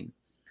morning.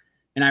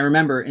 And I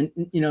remember, and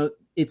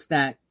it's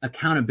that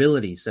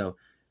accountability. So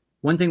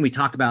one thing we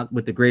talked about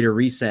with the Greater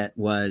Reset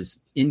was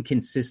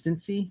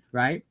inconsistency,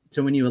 right?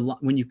 So when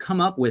you come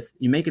up with,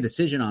 you make a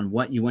decision on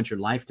what you want your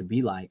life to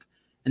be like,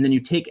 and then you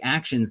take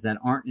actions that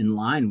aren't in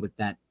line with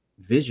that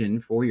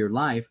vision for your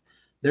life,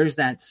 there's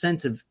that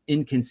sense of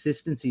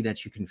inconsistency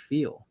that you can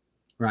feel,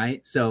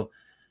 right? So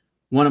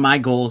one of my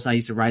goals, I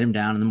used to write them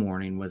down in the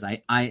morning, was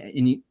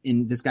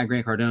in this guy,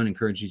 Grant Cardone,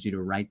 encourages you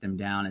to write them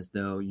down as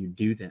though you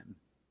do them.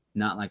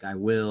 Not like I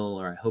will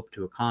or I hope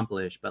to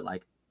accomplish, but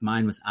like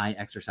mine was I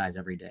exercise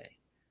every day.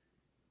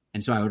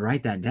 And so I would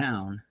write that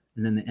down,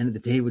 and then the end of the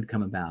day would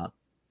come about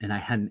and I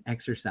hadn't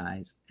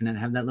exercised, and I'd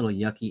have that little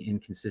yucky,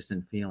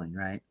 inconsistent feeling,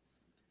 right?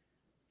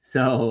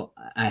 So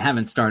I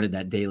haven't started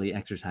that daily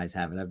exercise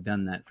habit. I've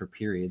done that for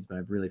periods, but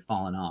I've really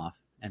fallen off,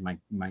 and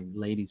my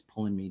lady's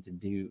pulling me to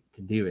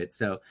do it.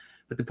 So,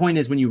 but the point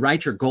is, when you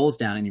write your goals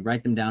down and you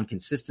write them down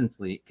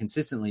consistently,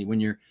 when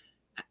you're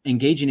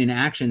engaging in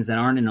actions that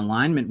aren't in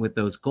alignment with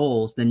those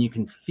goals, then you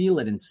can feel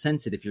it and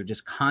sense it if you're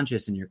just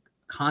conscious and you're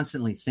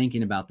constantly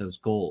thinking about those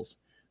goals.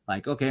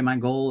 Like, okay, my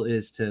goal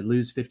is to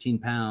lose 15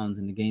 pounds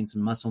and to gain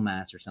some muscle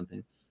mass or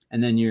something.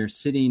 And then you're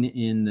sitting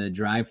in the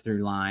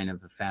drive-through line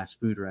of a fast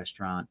food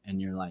restaurant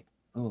and you're like,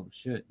 oh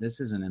shit, this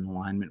isn't in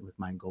alignment with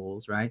my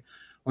goals, right?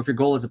 Or if your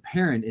goal as a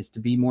parent is to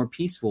be more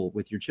peaceful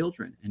with your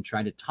children and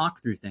try to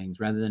talk through things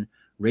rather than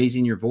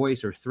raising your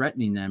voice or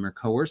threatening them or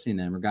coercing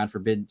them or, God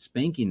forbid,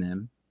 spanking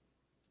them,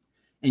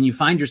 and you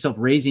find yourself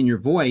raising your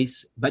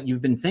voice, but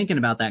you've been thinking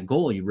about that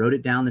goal. You wrote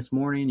it down this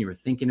morning, you were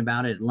thinking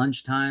about it at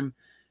lunchtime,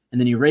 and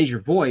then you raise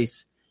your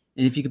voice.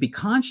 And if you could be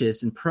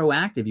conscious and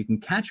proactive, you can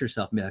catch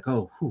yourself and be like,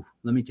 oh,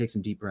 let me take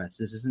some deep breaths.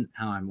 This isn't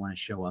how I want to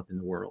show up in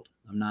the world.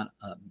 I'm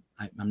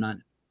not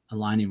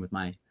aligning with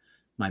my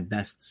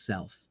best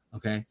self.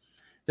 Okay.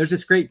 There's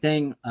this great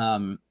thing,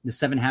 the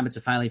 7 Habits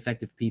of Highly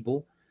Effective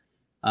People.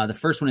 The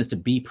first one is to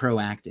be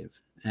proactive.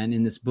 And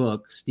in this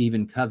book,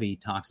 Stephen Covey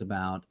talks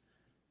about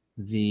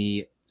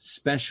the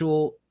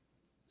special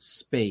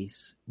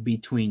space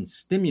between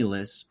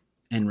stimulus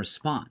and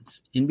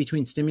response. In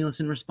between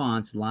stimulus and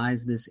response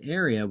lies this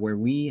area where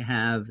we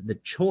have the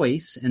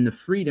choice and the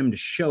freedom to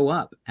show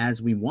up as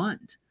we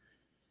want.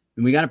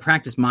 And we got to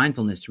practice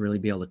mindfulness to really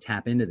be able to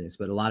tap into this.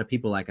 But a lot of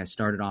people, like I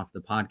started off the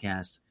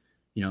podcast,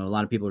 a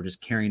lot of people are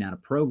just carrying out a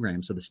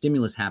program. So the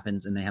stimulus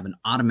happens and they have an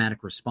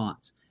automatic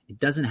response. It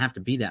doesn't have to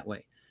be that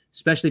way,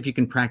 especially if you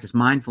can practice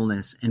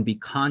mindfulness and be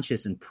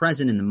conscious and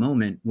present in the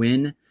moment.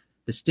 When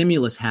the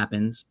stimulus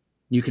happens,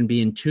 you can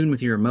be in tune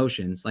with your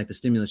emotions. Like the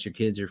stimulus, your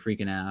kids are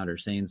freaking out or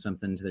saying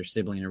something to their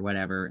sibling or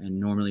whatever, and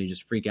normally you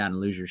just freak out and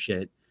lose your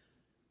shit.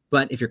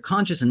 But if you're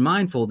conscious and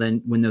mindful,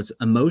 then when those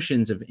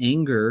emotions of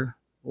anger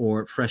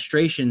or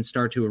frustration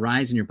start to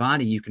arise in your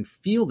body, you can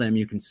feel them,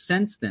 you can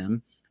sense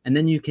them, and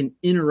then you can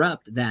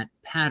interrupt that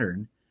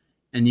pattern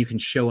and you can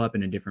show up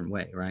in a different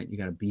way, right? You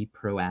got to be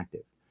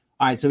proactive.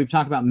 All right, so we've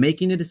talked about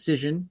making a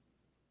decision,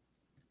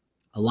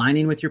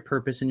 aligning with your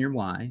purpose and your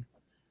why,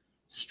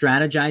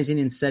 strategizing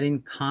and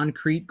setting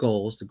concrete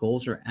goals. The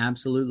goals are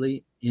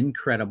absolutely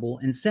incredible,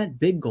 and set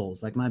big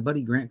goals like my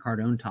buddy Grant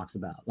Cardone talks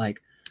about.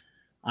 Like,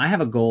 I have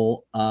a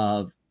goal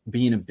of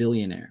being a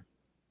billionaire,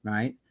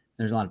 right?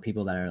 There's a lot of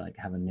people that are like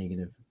have a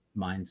negative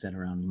mindset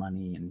around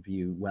money and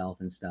view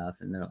wealth and stuff.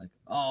 And they're like,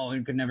 oh,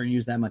 you could never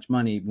use that much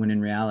money. When in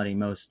reality,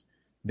 most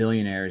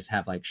billionaires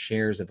have like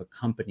shares of a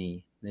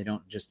company. They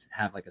don't just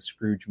have like a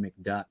Scrooge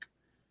McDuck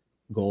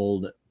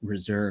gold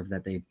reserve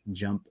that they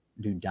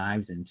do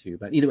dives into.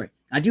 But either way,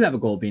 I do have a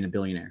goal of being a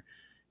billionaire.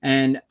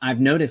 And I've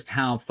noticed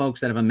how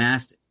folks that have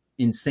amassed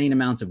insane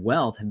amounts of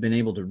wealth have been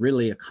able to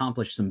really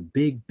accomplish some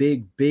big,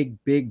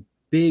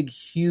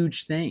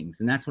 huge things.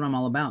 And that's what I'm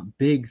all about.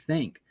 Big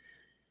think.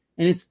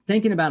 And it's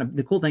thinking about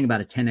the cool thing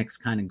about a 10x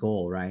kind of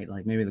goal, right?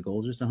 Like maybe the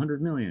goal is just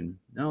 100 million.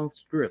 No,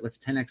 screw it. Let's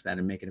 10x that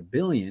and make it $1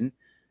 billion.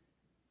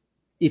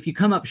 If you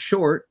come up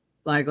short,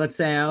 like let's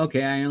say,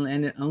 okay, I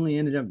only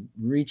ended up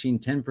reaching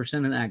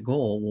 10% of that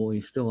goal. Well,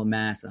 you still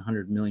amass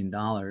 $100 million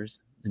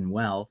in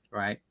wealth,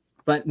 right?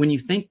 But when you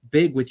think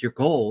big with your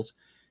goals,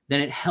 then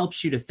it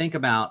helps you to think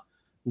about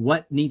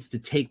what needs to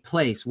take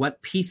place,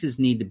 what pieces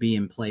need to be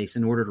in place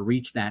in order to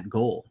reach that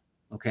goal,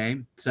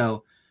 okay?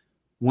 So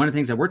one of the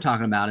things that we're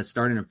talking about is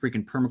starting a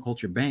freaking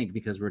permaculture bank,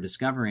 because we're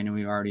discovering, and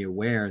we're already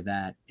aware,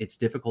 that it's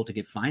difficult to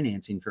get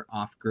financing for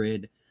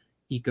off-grid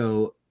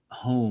eco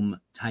home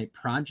type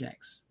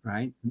projects,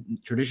 right?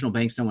 Traditional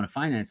banks don't want to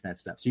finance that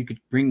stuff. So you could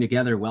bring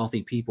together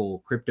wealthy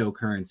people,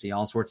 cryptocurrency,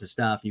 all sorts of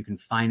stuff. You can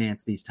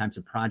finance these types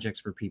of projects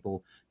for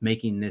people,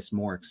 making this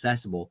more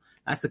accessible.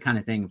 That's the kind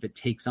of thing, if it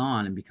takes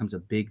on and becomes a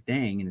big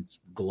thing and it's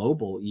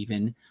global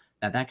even,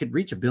 that could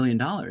reach $1 billion.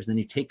 Then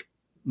you take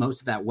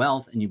most of that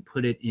wealth and you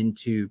put it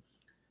into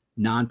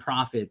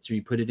nonprofits, or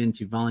you put it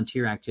into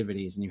volunteer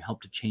activities, and you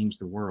help to change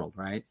the world,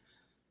 right?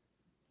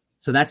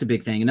 So that's a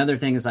big thing. Another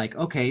thing is like,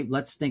 okay,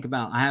 let's think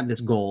about, I have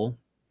this goal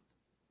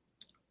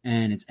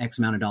and it's X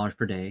amount of dollars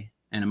per day,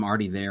 and I'm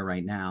already there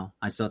right now.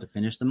 I still have to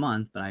finish the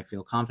month, but I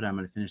feel confident I'm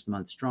going to finish the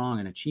month strong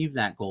and achieve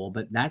that goal.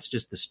 But that's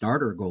just the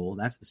starter goal.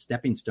 That's the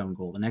stepping stone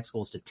goal. The next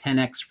goal is to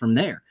 10X from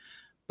there.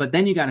 But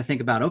then you got to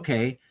think about,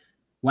 okay,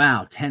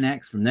 wow,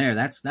 10X from there.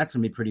 That's going to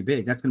be pretty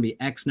big. That's going to be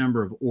X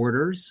number of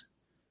orders.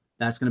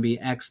 That's going to be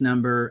X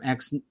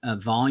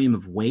volume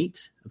of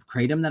weight of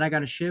kratom that I got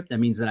to ship. That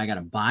means that I got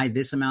to buy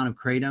this amount of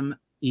kratom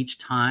each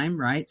time,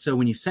 right? So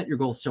when you set your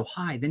goals so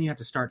high, then you have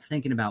to start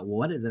thinking about, well,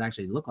 what does it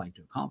actually look like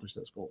to accomplish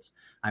those goals?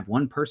 I have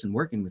one person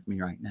working with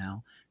me right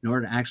now. In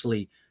order to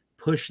actually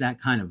push that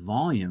kind of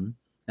volume,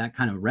 that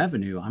kind of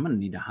revenue, I'm going to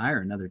need to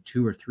hire another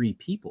 2 or 3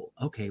 people.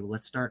 Okay, well,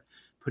 let's start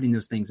putting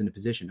those things into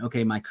position.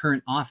 Okay, my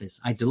current office,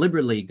 I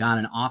deliberately got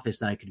an office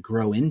that I could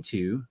grow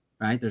into,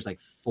 right? There's like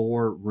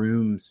 4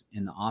 rooms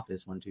in the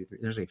office. 1, 2, 3.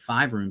 There's like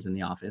 5 rooms in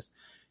the office.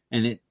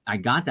 And I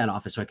got that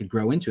office so I could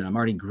grow into it. I'm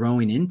already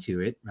growing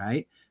into it,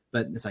 right?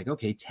 But it's like,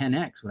 okay,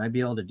 10x. Would I be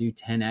able to do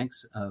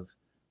 10x of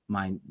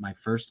my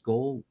first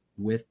goal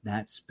with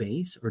that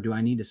space? Or do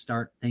I need to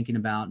start thinking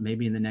about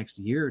maybe in the next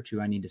year or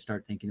 2, I need to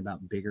start thinking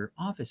about bigger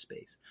office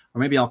space? Or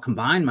maybe I'll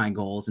combine my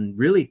goals and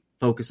really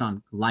focus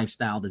on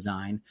lifestyle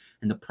design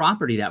and the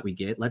property that we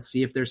get. Let's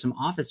see if there's some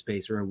office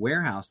space or a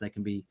warehouse that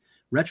can be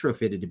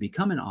retrofitted to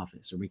become an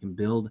office, or we can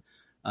build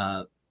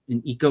an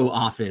eco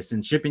office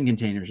and shipping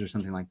containers or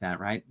something like that,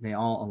 right? They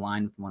all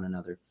align with one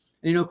another.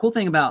 And, a cool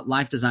thing about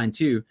life design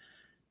too,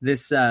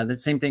 that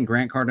same thing,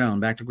 Grant Cardone,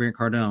 back to Grant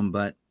Cardone,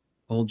 but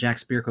old Jack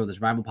Spirko, the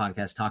Survival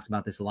Podcast, talks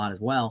about this a lot as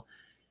well,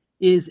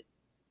 is,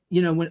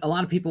 when a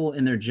lot of people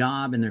in their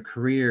job, in their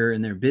career,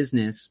 in their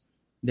business,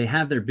 they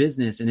have their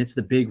business and it's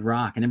the big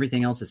rock and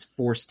everything else is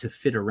forced to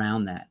fit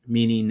around that,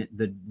 meaning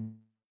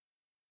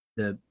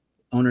the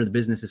owner of the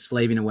business is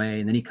slaving away,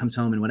 and then he comes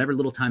home and whatever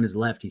little time is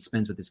left, he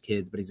spends with his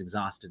kids, but he's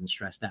exhausted and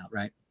stressed out,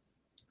 right?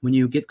 When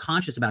you get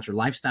conscious about your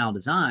lifestyle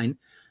design,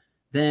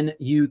 then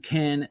you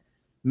can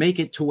make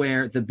it to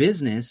where the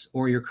business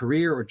or your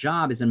career or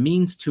job is a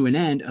means to an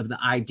end of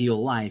the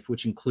ideal life,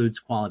 which includes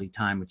quality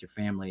time with your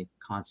family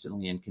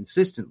constantly and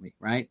consistently,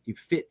 right? You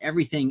fit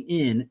everything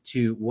in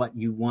to what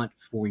you want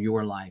for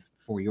your life,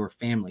 for your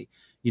family.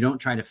 You don't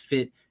try to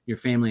fit your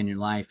family and your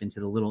life into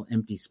the little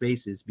empty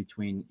spaces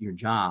between your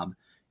job.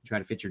 You try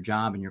to fit your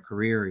job and your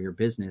career or your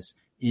business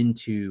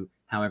into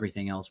how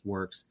everything else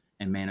works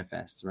and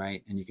manifests,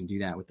 right? And you can do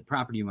that with the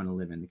property you want to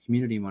live in, the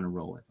community you want to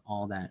roll with,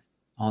 all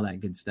that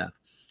good stuff.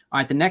 All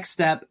right, the next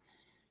step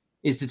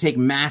is to take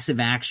massive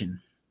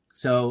action.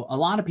 So a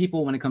lot of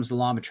people, when it comes to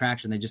law of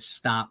attraction, they just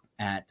stop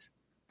at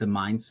the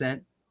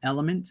mindset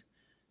element,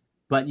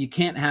 but you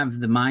can't have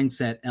the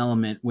mindset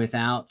element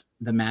without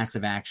the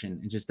massive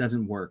action. It just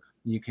doesn't work.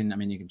 You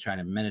can try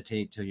to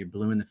meditate till you're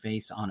blue in the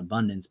face on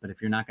abundance, but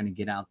if you're not going to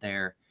get out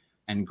there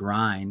and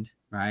grind,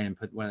 right, and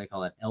put, what do they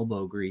call it,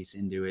 elbow grease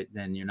into it,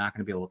 then you're not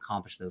going to be able to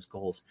accomplish those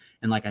goals.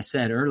 And like I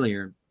said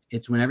earlier,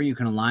 it's whenever you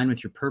can align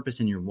with your purpose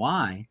and your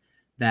why,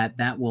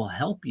 that will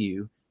help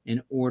you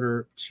in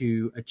order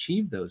to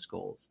achieve those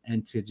goals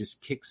and to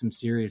just kick some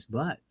serious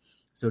butt.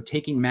 So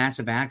taking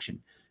massive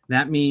action,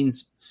 that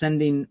means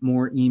sending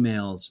more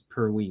emails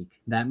per week.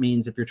 That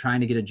means if you're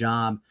trying to get a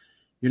job,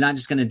 you're not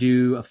just going to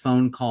do a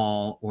phone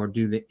call or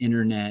do the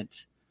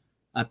internet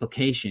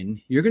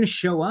application. You're going to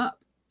show up.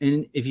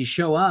 And if you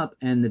show up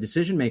and the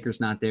decision maker's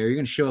not there, you're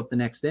going to show up the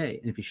next day.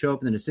 And if you show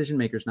up and the decision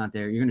maker's not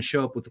there, you're going to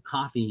show up with the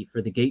coffee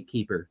for the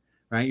gatekeeper,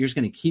 right? You're just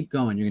going to keep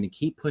going. You're going to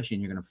keep pushing.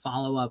 You're going to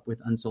follow up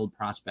with unsold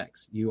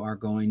prospects. You are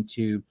going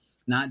to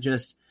not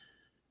just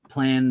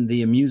plan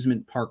the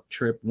amusement park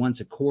trip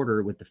once a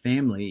quarter with the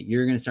family.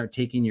 You're going to start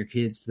taking your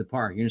kids to the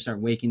park. You're going to start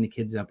waking the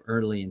kids up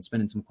early and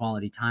spending some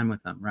quality time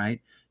with them,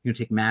 right? You're going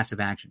to take massive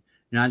action.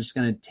 You're not just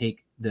going to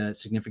take the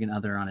significant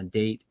other on a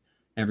date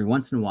every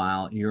once in a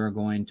while. You're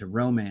going to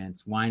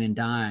romance, wine and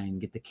dine,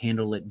 get the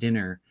candlelit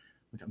dinner,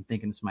 which I'm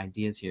thinking of some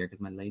ideas here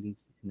because my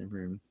lady's in the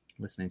room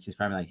listening. She's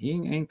probably like, he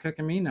ain't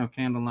cooking me no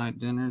candlelight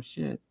dinner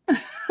shit.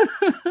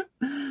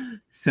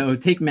 So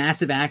take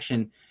massive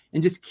action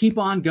and just keep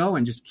on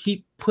going. Just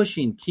keep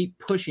pushing,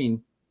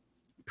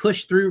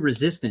 push through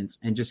resistance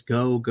and just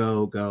go,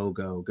 go, go,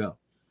 go, go.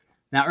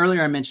 Now,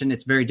 earlier I mentioned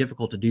it's very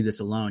difficult to do this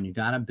alone. You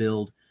got to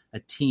build a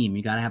team.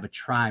 You got to have a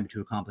tribe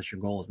to accomplish your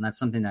goals. And that's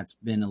something that's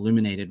been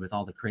illuminated with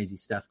all the crazy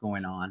stuff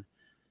going on.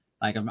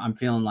 Like I'm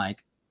feeling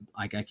like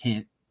I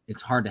can't,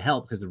 it's hard to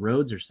help because the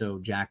roads are so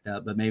jacked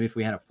up, but maybe if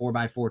we had a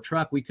 4x4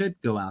 truck, we could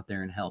go out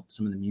there and help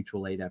some of the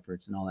mutual aid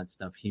efforts and all that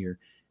stuff here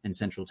in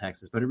Central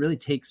Texas. But it really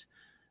takes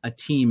a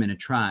team and a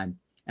tribe.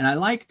 And I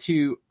like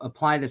to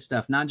apply this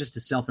stuff, not just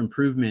to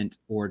self-improvement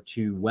or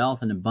to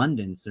wealth and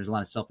abundance. There's a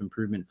lot of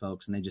self-improvement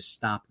folks and they just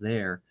stop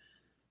there,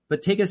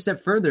 but take a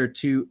step further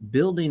to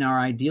building our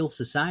ideal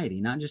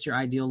society, not just your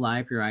ideal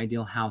life, your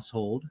ideal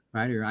household,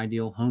 right? Or your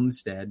ideal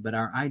homestead, but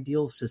our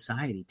ideal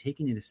society,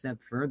 taking it a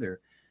step further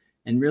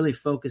and really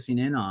focusing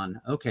in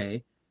on,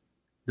 okay,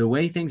 the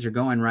way things are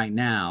going right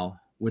now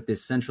with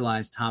this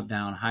centralized,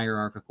 top-down,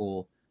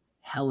 hierarchical,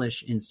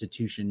 hellish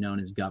institution known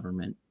as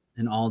government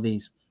and all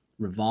these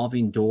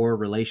revolving door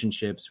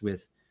relationships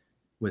with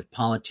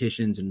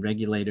politicians and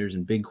regulators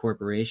and big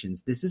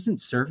corporations, this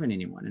isn't serving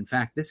anyone. In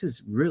fact, this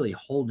is really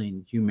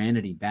holding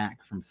humanity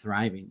back from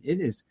thriving.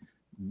 It is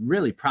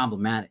really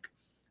problematic.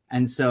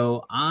 And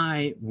so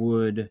I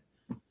would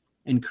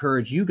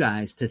encourage you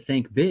guys to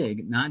think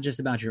big, not just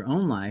about your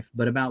own life,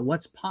 but about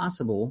what's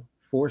possible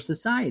for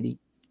society.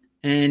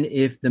 And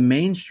if the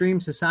mainstream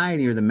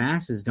society or the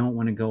masses don't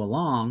want to go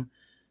along,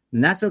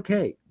 then that's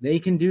okay. They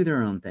can do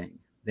their own thing.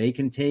 They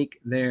can take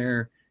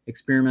their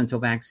experimental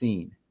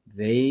vaccine.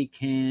 They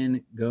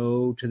can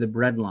go to the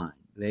bread line.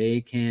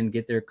 They can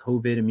get their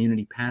COVID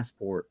immunity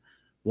passport,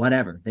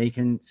 whatever. They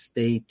can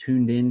stay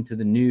tuned in to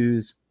the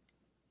news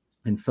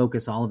and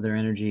focus all of their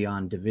energy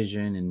on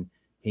division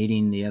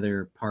hating the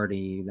other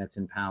party that's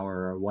in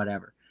power or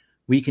whatever.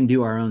 We can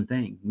do our own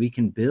thing. We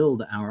can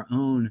build our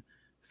own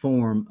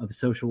form of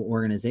social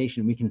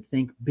organization. We can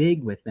think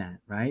big with that,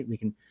 right? We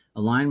can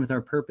align with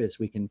our purpose.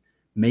 We can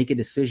make a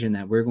decision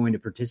that we're going to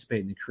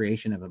participate in the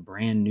creation of a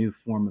brand new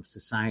form of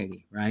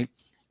society, right?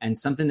 And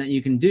something that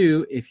you can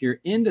do if you're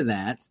into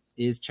that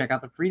is check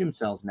out the Freedom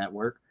Cells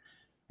Network.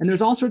 And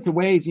there's all sorts of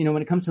ways,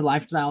 when it comes to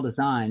lifestyle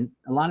design,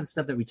 a lot of the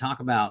stuff that we talk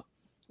about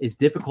is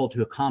difficult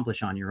to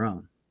accomplish on your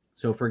own.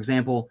 So, for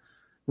example,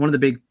 one of the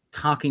big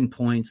talking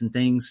points and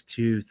things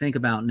to think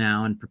about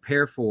now and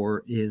prepare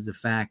for is the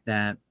fact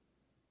that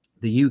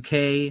the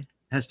UK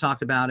has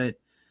talked about it.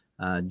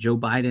 Joe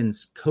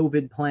Biden's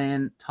COVID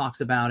plan talks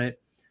about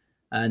it.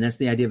 And that's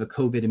the idea of a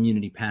COVID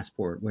immunity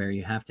passport, where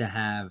you have to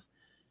have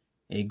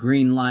a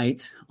green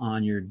light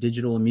on your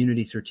digital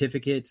immunity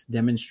certificates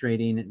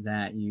demonstrating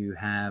that you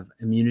have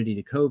immunity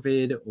to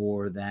COVID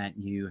or that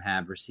you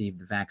have received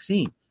the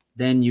vaccine.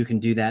 Then you can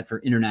do that for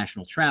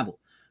international travel.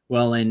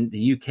 Well, in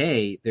the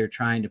UK, they're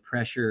trying to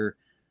pressure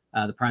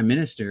the prime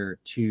minister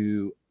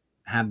to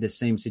have this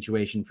same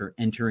situation for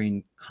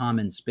entering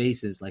common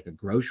spaces like a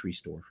grocery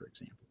store, for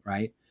example,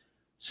 right?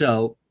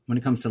 So when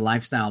it comes to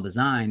lifestyle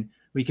design,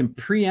 we can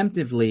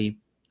preemptively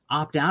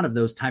opt out of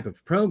those type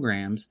of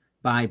programs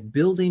by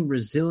building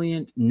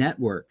resilient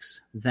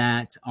networks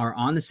that are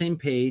on the same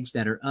page,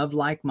 that are of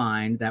like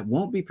mind, that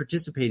won't be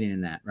participating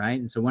in that, right?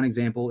 And so one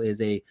example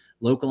is a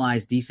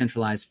localized,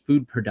 decentralized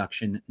food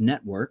production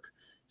network,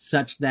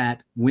 such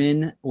that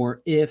when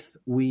or if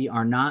we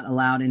are not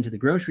allowed into the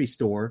grocery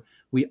store,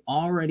 we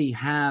already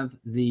have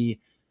the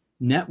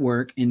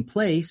network in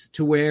place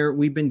to where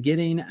we've been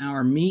getting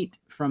our meat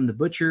from the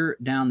butcher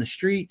down the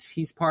street.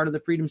 He's part of the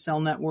Freedom Cell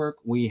Network.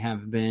 We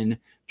have been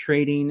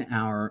trading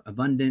our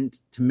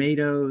abundant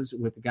tomatoes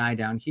with the guy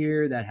down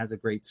here that has a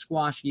great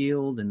squash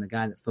yield and the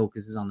guy that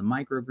focuses on the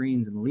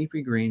microgreens and the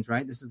leafy greens,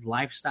 right? This is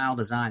lifestyle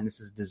design. This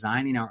is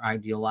designing our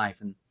ideal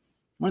life. And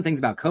one of the things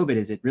about COVID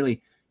is it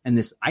really, and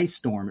this ice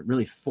storm, it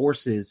really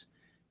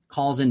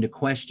calls into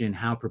question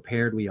how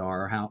prepared we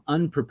are or how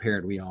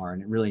unprepared we are.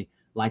 And it really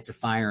lights a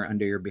fire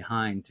under your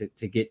behind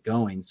to get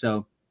going.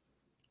 So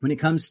when it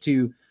comes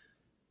to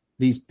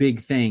these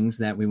big things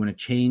that we want to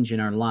change in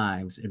our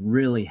lives, it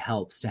really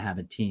helps to have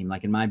a team.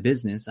 Like in my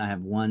business, I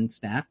have one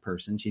staff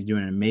person. She's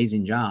doing an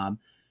amazing job.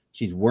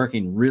 She's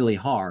working really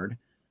hard,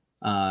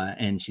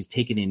 and she's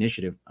taking the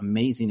initiative.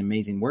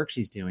 Amazing work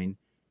she's doing.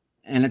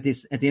 And at the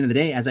end of the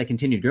day, as I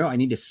continue to grow, I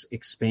need to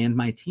expand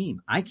my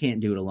team. I can't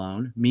do it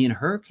alone. Me and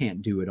her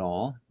can't do it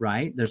all,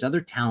 right? There's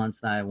other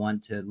talents that I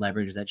want to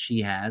leverage that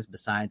she has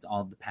besides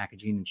all of the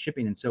packaging and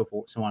shipping and so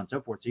forth, so on and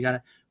so forth. So you got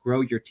to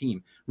grow your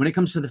team. When it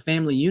comes to the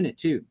family unit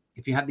too,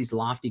 if you have these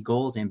lofty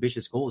goals,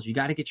 ambitious goals, you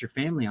got to get your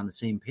family on the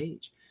same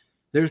page.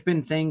 There's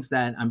been things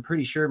that I'm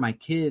pretty sure my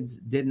kids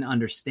didn't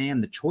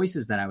understand the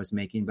choices that I was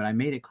making, but I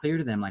made it clear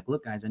to them, like,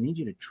 look, guys, I need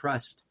you to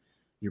trust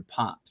your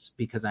pops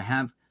because I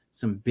have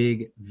some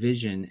big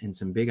vision and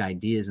some big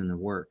ideas in the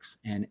works,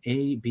 and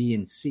A, B,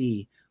 and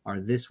C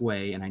are this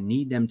way, and I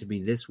need them to be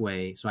this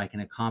way so I can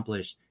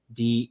accomplish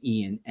D,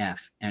 E, and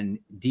F. And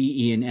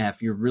D, E, and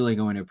F, you're really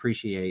going to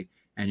appreciate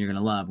and you're going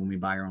to love when we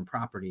buy our own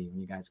property, when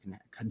you guys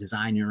can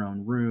design your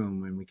own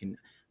room, when we can,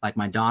 like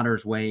my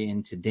daughter's way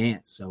into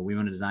dance. So we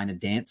want to design a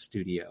dance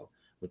studio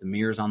with the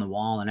mirrors on the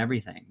wall and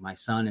everything. My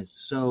son is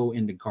so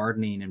into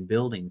gardening and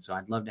building. So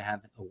I'd love to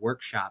have a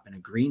workshop and a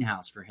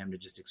greenhouse for him to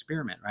just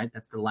experiment, right?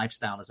 That's the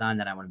lifestyle design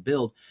that I want to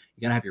build.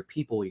 You got to have your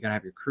people, you got to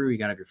have your crew, you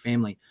got to have your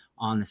family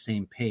on the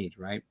same page,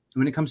 right?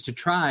 When it comes to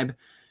tribe,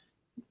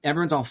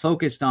 everyone's all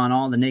focused on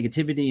all the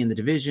negativity and the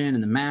division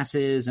and the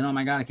masses. And, oh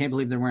my God, I can't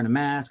believe they're wearing a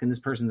mask. And this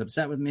person's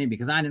upset with me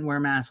because I didn't wear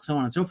a mask, so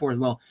on and so forth.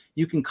 Well,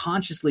 you can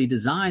consciously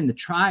design the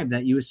tribe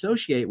that you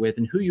associate with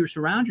and who you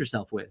surround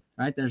yourself with,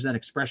 right? There's that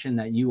expression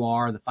that you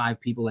are the 5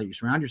 people that you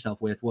surround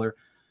yourself with, where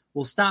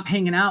we'll stop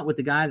hanging out with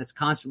the guy that's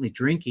constantly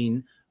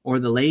drinking or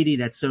the lady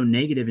that's so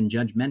negative and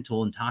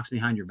judgmental and talks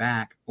behind your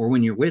back. Or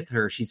when you're with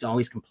her, she's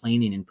always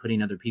complaining and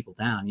putting other people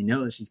down. You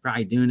know that she's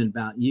probably doing it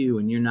about you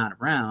and you're not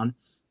around.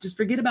 Just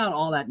forget about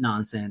all that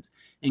nonsense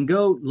and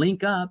go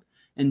link up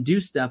and do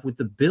stuff with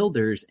the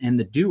builders and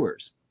the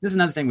doers. This is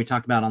another thing we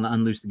talked about on the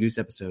Unloose the Goose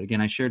episode. Again,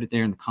 I shared it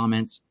there in the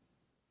comments.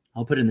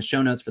 I'll put it in the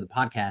show notes for the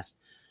podcast.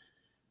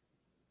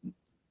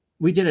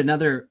 We did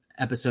another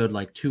episode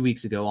like 2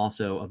 weeks ago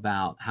also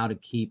about how to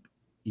keep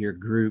your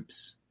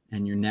groups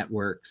and your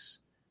networks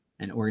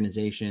and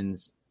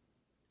organizations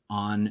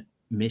on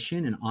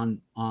mission and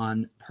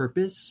on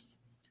purpose.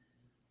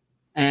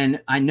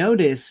 And I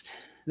noticed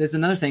there's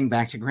another thing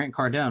back to Grant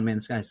Cardone. Man,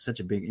 this guy's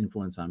such a big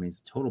influence on me. He's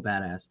a total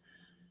badass.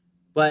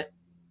 But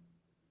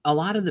a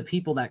lot of the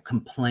people that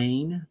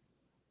complain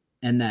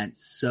and that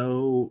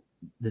sow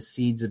the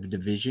seeds of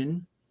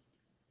division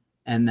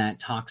and that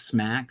talk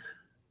smack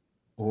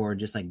or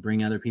just like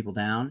bring other people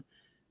down,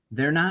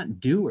 they're not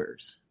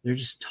doers. They're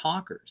just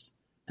talkers.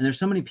 And there's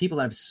so many people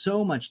that have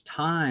so much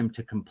time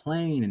to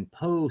complain and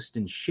post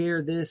and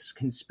share this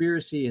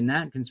conspiracy and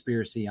that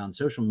conspiracy on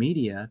social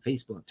media,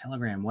 Facebook,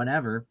 Telegram,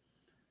 whatever.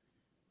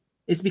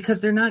 It's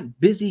because they're not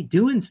busy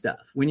doing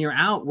stuff. When you're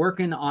out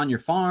working on your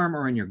farm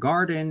or in your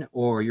garden,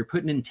 or you're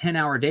putting in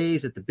 10-hour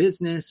days at the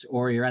business,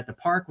 or you're at the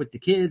park with the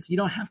kids, you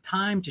don't have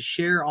time to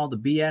share all the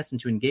BS and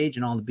to engage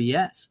in all the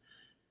BS.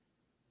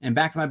 And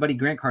back to my buddy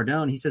Grant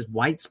Cardone, he says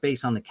white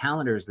space on the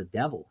calendar is the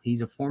devil.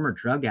 He's a former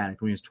drug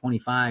addict. When he was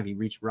 25, he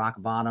reached rock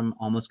bottom,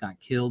 almost got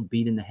killed,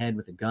 beat in the head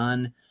with a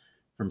gun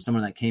from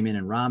someone that came in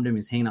and robbed him. He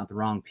was hanging out with the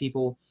wrong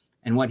people.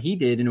 And what he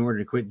did in order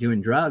to quit doing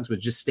drugs was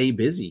just stay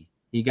busy.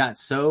 He got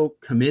so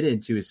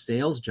committed to his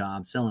sales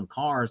job, selling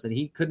cars, that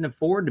he couldn't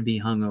afford to be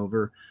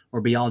hungover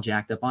or be all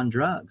jacked up on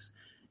drugs.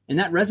 And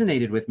that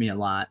resonated with me a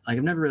lot. Like,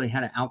 I've never really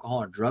had an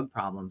alcohol or drug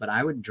problem, but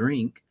I would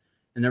drink.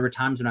 And there were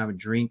times when I would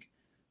drink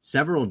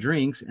several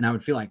drinks and I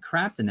would feel like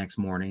crap the next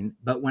morning.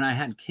 But when I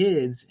had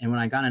kids and when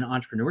I got into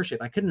entrepreneurship,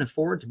 I couldn't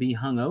afford to be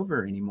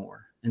hungover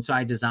anymore. And so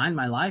I designed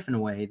my life in a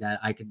way that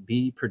I could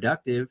be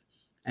productive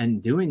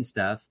and doing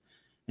stuff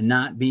and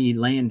not be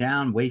laying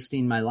down,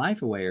 wasting my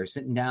life away or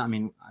sitting down. I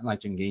mean, I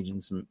like to engage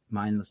in some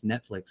mindless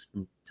Netflix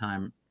from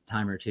time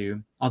or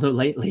two. Although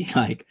lately,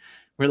 like,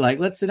 we're like,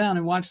 let's sit down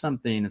and watch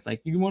something. It's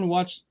like, you want to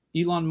watch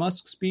Elon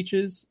Musk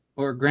speeches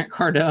or Grant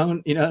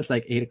Cardone? You know, it's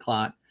like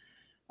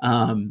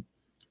 8:00.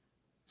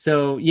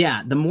 So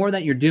yeah, the more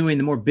that you're doing,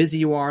 the more busy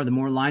you are, the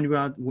more aligned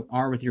you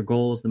are with your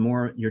goals, the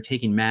more you're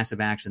taking massive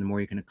action, the more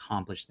you can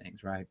accomplish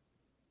things, right?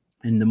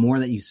 And the more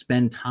that you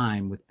spend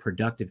time with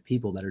productive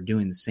people that are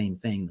doing the same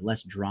thing, the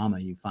less drama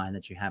you find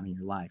that you have in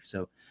your life.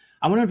 So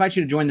I want to invite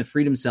you to join the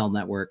Freedom Cell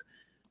Network.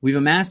 We've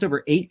amassed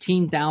over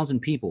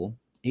 18,000 people,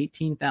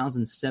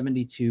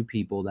 18,072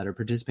 people that are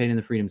participating in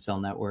the Freedom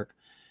Cell Network.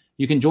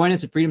 You can join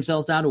us at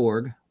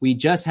freedomcells.org. We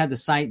just had the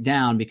site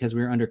down because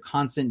we were under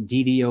constant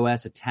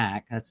DDoS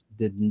attack. That's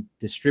the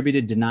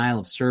distributed denial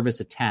of service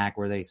attack,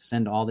 where they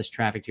send all this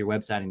traffic to your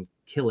website and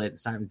kill it. The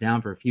site was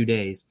down for a few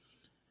days.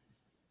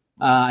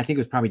 I think it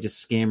was probably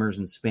just scammers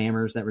and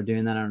spammers that were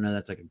doing that. I don't know.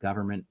 That's like a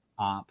government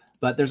op.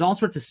 But there's all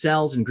sorts of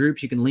cells and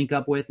groups you can link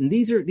up with. And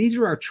these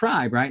are our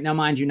tribe, right? Now,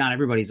 mind you, not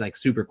everybody's like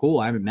super cool.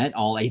 I haven't met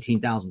all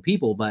 18,000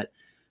 people, but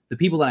the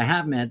people that I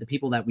have met, the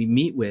people that we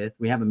meet with,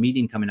 we have a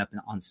meeting coming up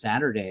on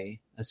Saturday,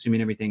 assuming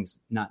everything's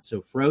not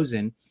so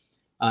frozen,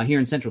 here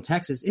in Central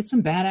Texas. It's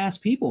some badass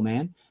people,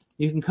 man.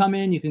 You can come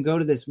in, you can go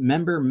to this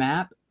member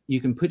map, you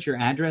can put your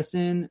address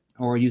in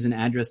or use an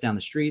address down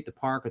the street, the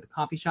park, or the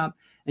coffee shop,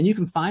 and you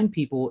can find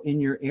people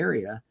in your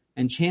area.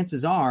 And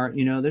chances are,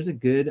 you know, there's a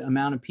good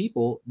amount of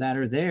people that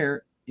are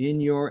there in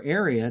your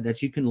area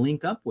that you can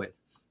link up with,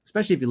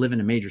 especially if you live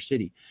in a major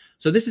city.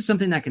 So this is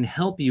something that can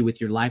help you with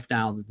your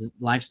lifestyle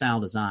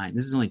design.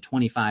 This is only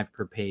 $25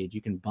 per page.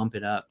 You can bump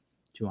it up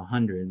to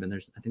 100, but I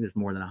think there's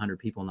more than 100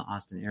 people in the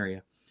Austin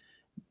area.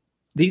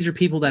 These are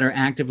people that are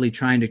actively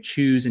trying to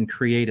choose and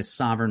create a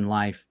sovereign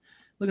life.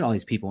 Look at all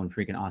these people in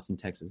freaking Austin,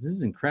 Texas. This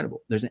is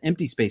incredible. There's an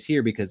empty space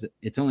here because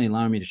it's only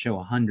allowing me to show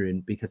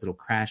 100 because it'll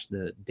crash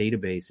the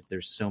database if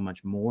there's so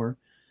much more.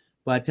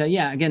 But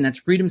yeah, again,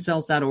 that's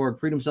freedomcells.org,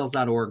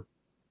 freedomcells.org.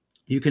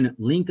 You can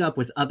link up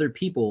with other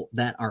people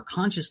that are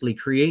consciously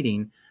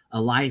creating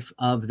a life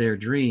of their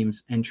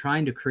dreams and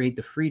trying to create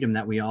the freedom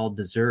that we all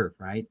deserve,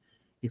 right?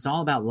 It's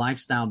all about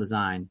lifestyle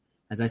design.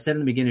 As I said in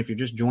the beginning, if you're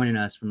just joining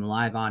us from the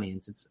live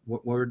audience, it's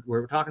what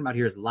we're talking about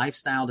here is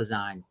lifestyle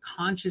design,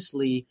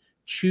 consciously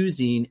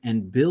choosing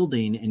and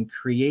building and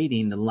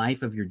creating the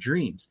life of your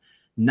dreams,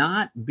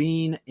 not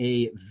being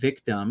a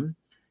victim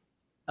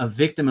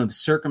of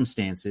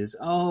circumstances.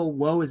 Oh,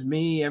 woe is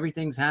me.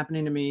 Everything's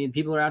happening to me.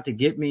 People are out to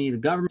get me. The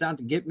government's out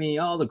to get me.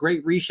 Oh, the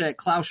Great Reset,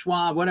 Klaus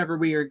Schwab, whatever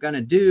we are going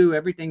to do,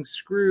 everything's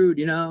screwed.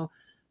 You know,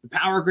 the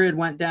power grid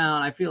went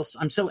down.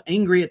 I'm so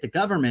angry at the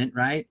government,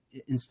 right?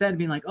 Instead of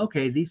being like,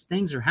 okay, these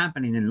things are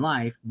happening in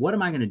life. What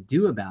am I going to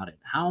do about it?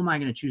 How am I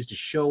going to choose to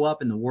show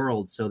up in the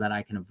world so that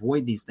I can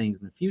avoid these things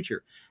in the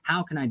future?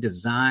 How can I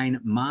design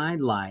my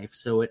life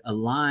so it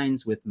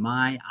aligns with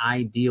my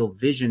ideal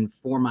vision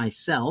for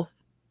myself?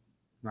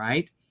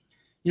 Right?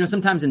 You know,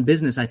 sometimes in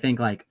business, I think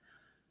like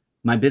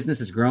my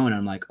business is growing.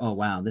 I'm like, oh,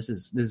 wow, this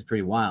is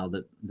pretty wild.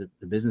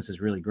 The business is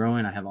really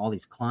growing. I have all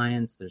these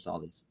clients. There's all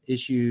these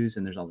issues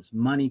and there's all this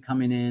money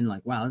coming in.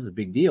 Like, wow, this is a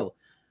big deal.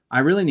 I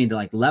really need to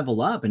like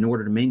level up in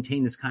order to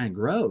maintain this kind of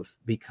growth,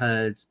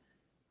 because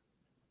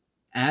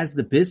as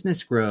the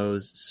business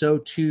grows, so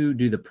too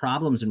do the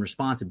problems and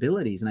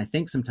responsibilities. And I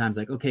think sometimes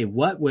like, okay,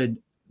 what would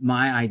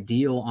my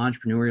ideal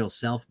entrepreneurial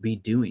self be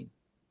doing?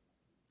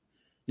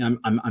 You know,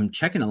 I'm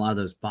checking a lot of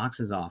those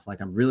boxes off.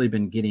 Like I've really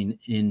been getting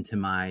into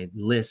my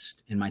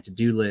list and my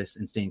to-do list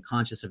and staying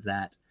conscious of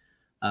that.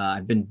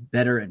 I've been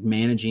better at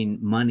managing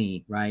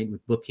money, right,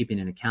 with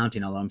bookkeeping and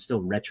accounting, although I'm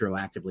still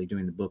retroactively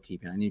doing the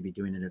bookkeeping. I need to be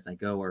doing it as I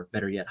go, or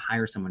better yet,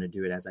 hire someone to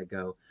do it as I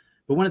go.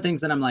 But one of the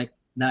things that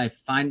I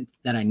find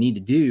that I need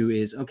to do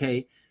is,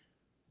 okay,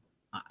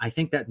 I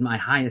think that my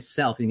highest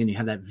self, and you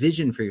have that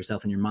vision for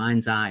yourself in your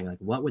mind's eye, like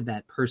what would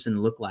that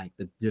person look like?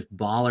 The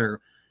baller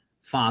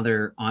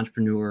father,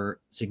 entrepreneur,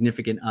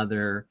 significant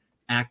other,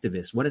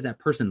 activist. What does that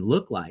person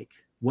look like?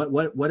 What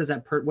are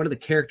the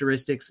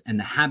characteristics and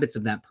the habits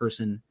of that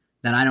person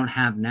that I don't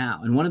have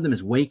now. And one of them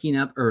is waking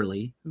up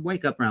early. I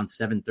wake up around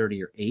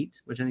 7:30 or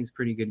 8, which I think is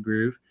pretty good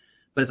groove.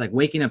 But it's like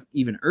waking up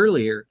even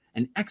earlier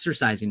and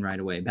exercising right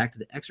away. Back to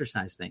the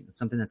exercise thing. It's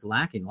something that's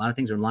lacking. A lot of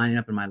things are lining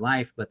up in my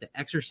life, but the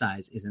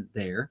exercise isn't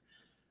there,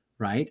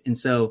 right? And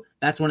so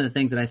that's one of the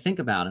things that I think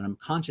about and I'm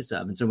conscious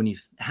of. And so when you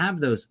have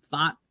those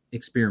thought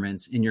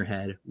experiments in your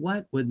head,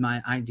 what would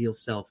my ideal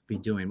self be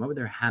doing? What would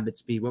their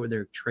habits be? What would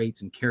their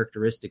traits and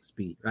characteristics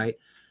be, right?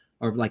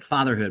 Or like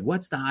fatherhood,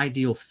 what's the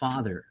ideal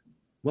father?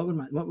 What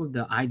would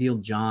the ideal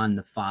John,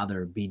 the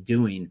father, be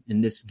doing in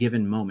this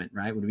given moment,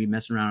 right? Would he be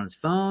messing around on his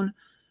phone?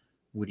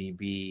 Would he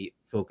be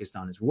focused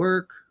on his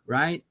work,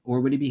 right? Or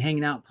would he be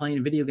hanging out playing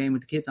a video game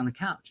with the kids on the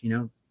couch? You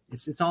know,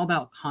 it's all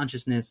about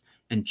consciousness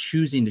and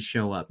choosing to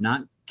show up,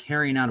 not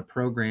carrying out a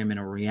program in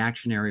a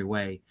reactionary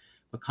way,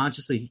 but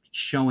consciously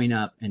showing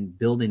up and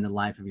building the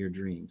life of your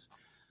dreams.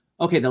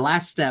 Okay, the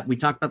last step, we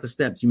talked about the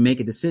steps. You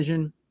make a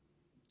decision.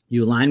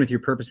 You align with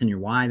your purpose and your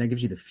why. That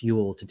gives you the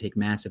fuel to take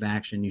massive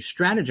action. You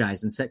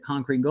strategize and set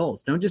concrete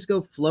goals. Don't just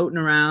go floating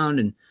around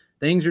and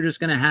things are just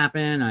going to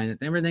happen.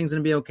 Everything's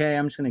going to be okay.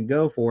 I'm just going to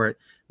go for it.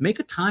 Make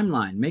a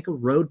timeline. Make a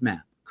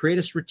roadmap. Create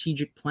a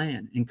strategic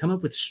plan and come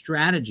up with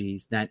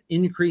strategies that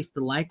increase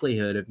the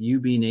likelihood of you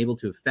being able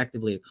to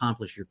effectively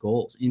accomplish your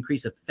goals.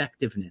 Increase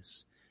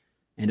effectiveness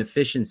and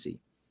efficiency.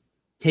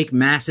 Take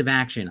massive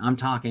action. I'm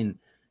talking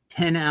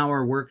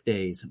 10-hour work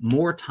days,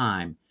 more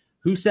time.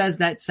 Who says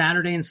that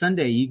Saturday and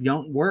Sunday you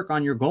don't work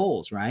on your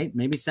goals, right?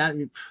 Maybe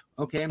Saturday,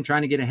 okay, I'm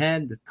trying to get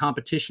ahead. The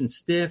competition's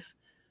stiff.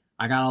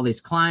 I got all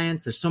these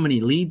clients. There's so many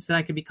leads that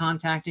I could be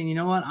contacting. You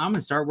know what? I'm going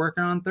to start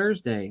working on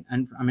Thursday.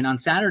 And on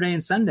Saturday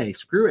and Sunday,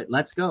 screw it.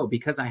 Let's go,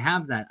 because I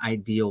have that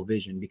ideal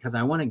vision, because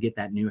I want to get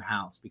that new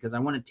house, because I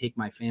want to take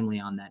my family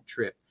on that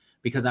trip,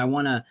 because I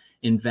want to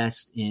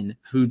invest in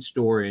food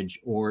storage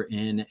or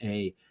in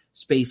a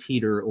space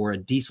heater or a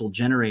diesel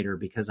generator,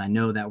 because I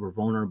know that we're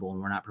vulnerable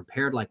and we're not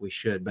prepared like we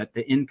should, but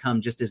the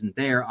income just isn't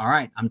there. All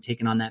right, I'm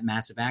taking on that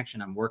massive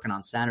action. I'm working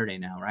on Saturday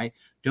now, right?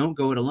 Don't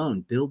go it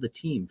alone. Build a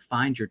team.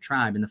 Find your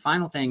tribe. And the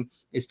final thing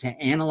is to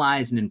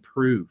analyze and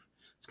improve.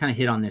 It's kind of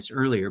hit on this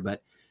earlier,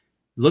 but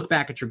look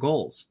back at your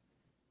goals.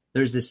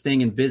 There's this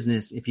thing in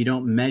business, if you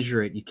don't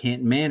measure it, you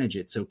can't manage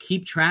it. So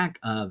keep track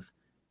of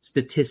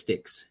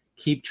statistics.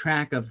 Keep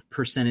track of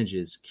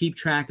percentages. Keep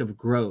track of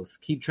growth.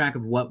 Keep track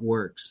of what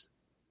works.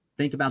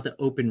 Think about the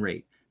open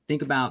rate.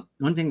 Think about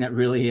one thing that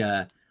really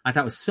I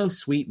thought was so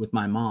sweet with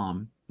my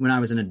mom. When I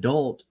was an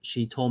adult,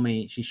 she showed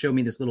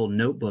me this little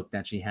notebook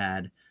that she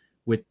had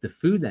with the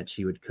food that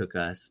she would cook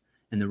us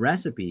and the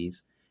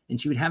recipes. And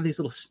she would have these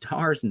little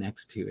stars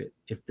next to it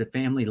if the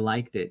family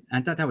liked it.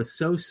 I thought that was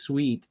so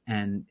sweet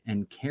and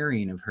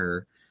caring of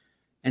her.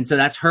 And so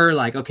that's her,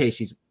 like, okay,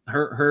 she's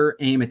her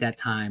aim at that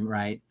time,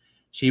 right?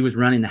 She was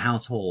running the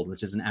household,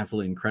 which is an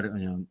absolutely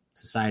incredible,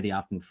 society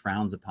often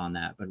frowns upon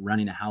that, but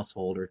running a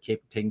household or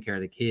taking care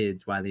of the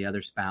kids while the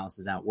other spouse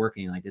is out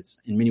working, like, it's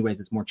in many ways,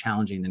 it's more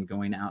challenging than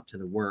going out to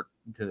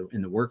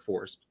in the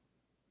workforce.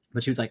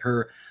 But she was like,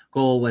 her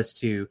goal was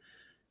to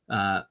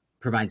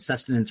provide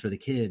sustenance for the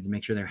kids,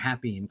 make sure they're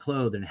happy and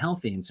clothed and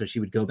healthy. And so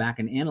she would go back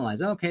and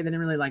analyze, okay, they didn't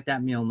really like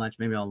that meal much.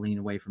 Maybe I'll lean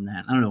away from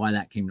that. I don't know why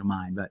that came to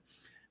mind, but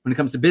when it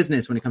comes to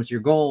business, when it comes to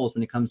your goals,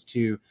 when it comes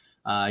to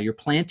your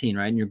planting,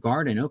 right, in your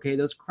garden, okay,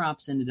 those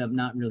crops ended up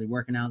not really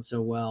working out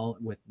so well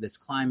with this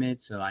climate.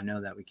 So I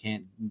know that we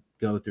can't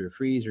go through a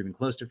freeze or even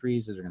close to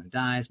freeze. Those are going to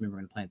die. So maybe we're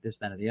going to plant this,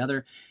 that, or the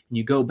other. And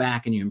you go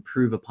back and you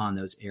improve upon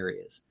those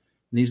areas.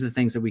 And these are the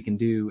things that we can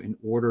do in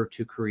order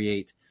to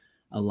create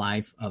a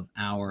life of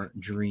our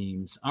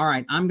dreams. All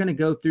right, I'm going to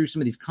go through some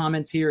of these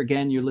comments here.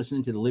 Again, you're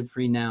listening to the Live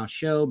Free Now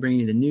show, bringing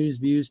you the news,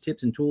 views,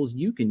 tips, and tools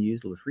you can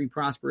use to live free,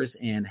 prosperous,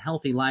 and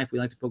healthy life. We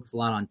like to focus a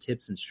lot on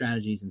tips and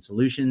strategies and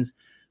solutions.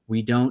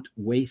 We don't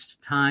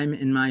waste time,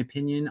 in my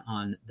opinion,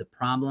 on the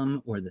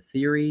problem or the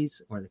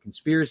theories or the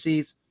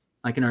conspiracies.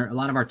 Like in a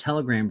lot of our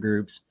Telegram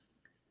groups,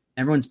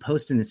 everyone's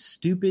posting this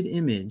stupid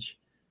image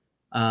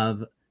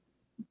of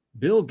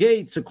Bill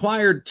Gates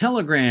acquired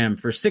Telegram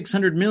for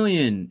 $600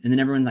 million. And then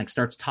everyone like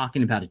starts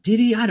talking about it. Did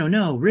he? I don't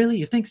know. Really?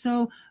 You think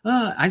so?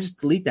 I just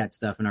delete that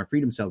stuff in our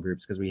Freedom Cell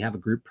groups because we have a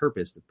group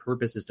purpose. The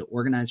purpose is to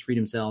organize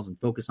Freedom Cells and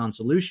focus on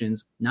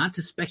solutions, not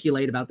to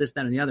speculate about this,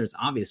 that, and the other. It's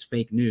obvious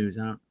fake news.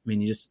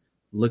 You just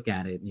look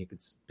at it and you could,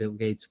 Bill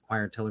Gates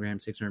acquired Telegram,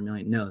 $600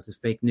 million. No, this is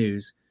fake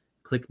news,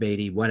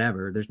 clickbaity,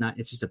 whatever.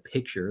 It's just a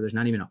picture. There's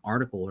not even an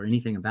article or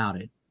anything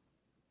about it.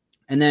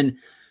 And then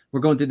we're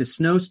going through the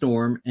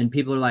snowstorm and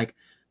people are like,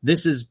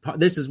 this is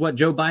what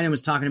Joe Biden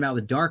was talking about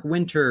with dark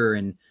winter,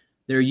 and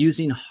they're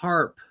using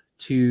HAARP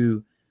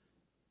to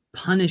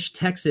punish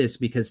Texas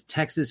because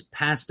Texas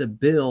passed a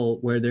bill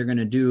where they're going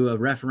to do a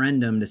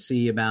referendum to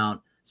see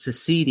about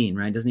seceding,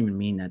 right? It doesn't even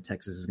mean that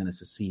Texas is going to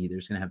secede. They're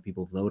just going to have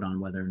people vote on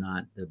whether or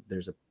not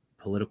there's a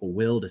political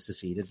will to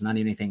secede. It's not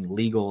anything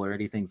legal or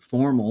anything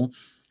formal.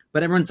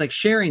 But everyone's like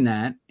sharing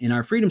that in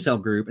our Freedom Cell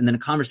group. And then a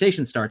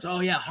conversation starts. Oh,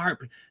 yeah, HAARP.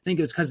 I think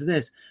it was because of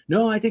this.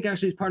 No, I think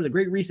actually it's part of the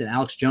Great Reset.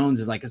 Alex Jones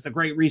is like, it's the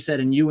Great Reset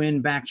and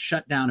UN-backed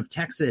shutdown of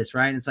Texas,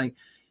 right? And it's like,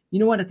 you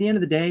know what? At the end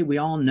of the day, we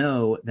all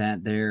know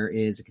that there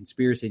is a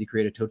conspiracy to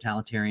create a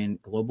totalitarian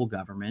global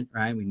government,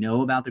 right? We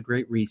know about the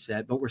Great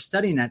Reset, but we're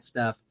studying that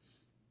stuff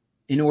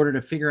in order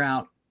to figure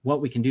out what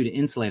we can do to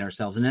insulate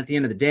ourselves. And at the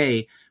end of the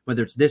day,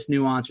 whether it's this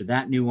nuance or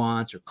that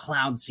nuance or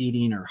cloud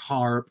seeding or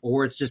HARP,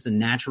 or it's just a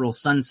natural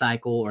sun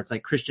cycle, or it's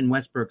like Christian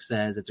Westbrook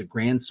says, it's a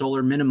grand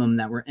solar minimum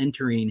that we're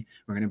entering.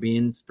 We're going to be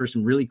in for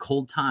some really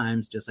cold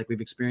times, just like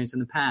we've experienced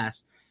in the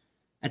past.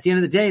 At the end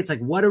of the day, it's like,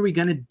 what are we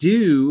going to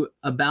do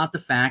about the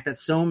fact that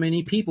so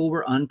many people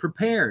were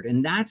unprepared?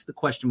 And that's the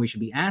question we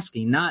should be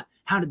asking, not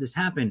how did this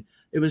happen?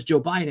 It was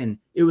Joe Biden.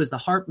 It was the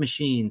HARP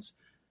machines,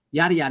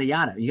 yada, yada,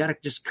 yada. You got to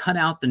just cut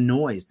out the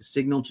noise. The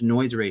signal to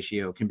noise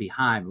ratio can be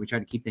high, but we try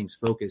to keep things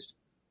focused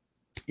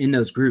in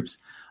those groups.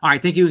 All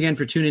right. Thank you again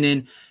for tuning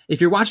in.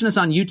 If you're watching us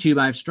on YouTube,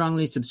 I've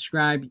strongly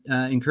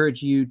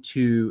encourage you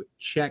to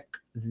check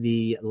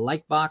the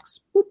like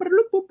box.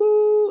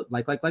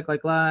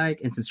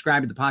 Like, and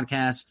subscribe to the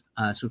podcast,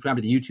 subscribe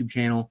to the YouTube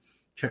channel.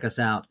 Check us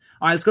out.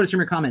 All right, let's go to some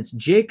of your comments.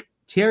 Jake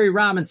Terry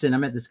Robinson. I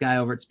met this guy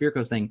over at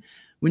Spirko's thing.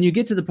 When you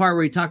get to the part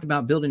where he talked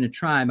about building a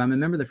tribe, I'm a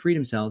member of the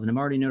Freedom Cells, and I've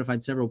already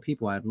notified several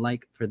people I'd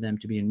like for them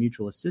to be in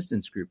mutual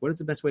assistance group. What is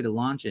the best way to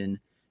launch in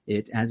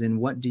it? As in,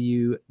 what do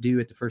you do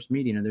at the first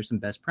meeting? Are there some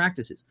best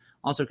practices?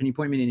 Also, can you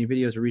point me to any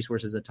videos or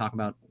resources that talk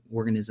about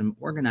organism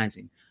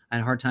organizing? I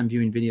had a hard time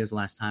viewing videos the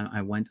last time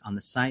I went on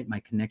the site. My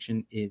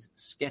connection is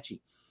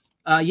sketchy.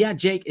 Yeah,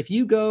 Jake, if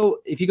you go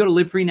to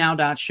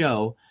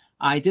livefreenow.show,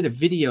 I did a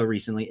video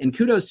recently, and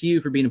kudos to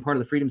you for being a part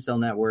of the Freedom Cell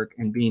Network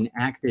and being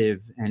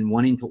active and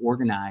wanting to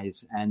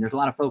organize. And there's a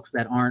lot of folks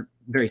that aren't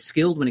very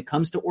skilled when it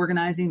comes to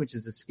organizing, which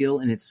is a skill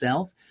in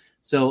itself.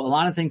 So a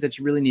lot of things that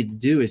you really need to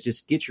do is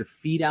just get your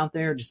feet out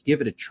there, just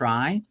give it a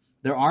try.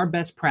 There are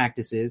best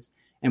practices,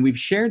 and we've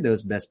shared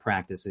those best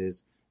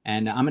practices.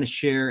 And I'm going to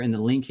share in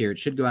the link here. It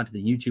should go out to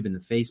the YouTube and the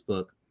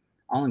Facebook.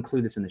 I'll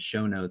include this in the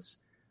show notes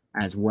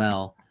as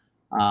well.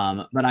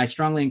 But I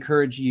strongly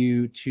encourage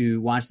you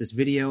to watch this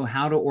video,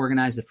 how to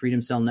organize the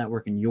Freedom Cell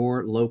Network in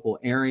your local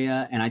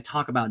area. And I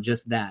talk about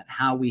just that,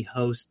 how we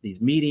host these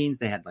meetings.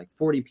 They had like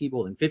 40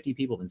 people, then 50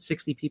 people, then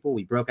 60 people.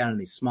 We broke out into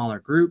these smaller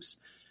groups.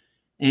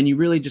 And you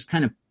really just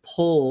kind of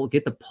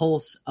get the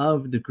pulse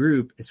of the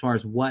group as far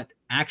as what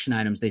action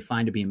items they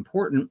find to be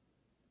important.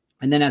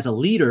 And then as a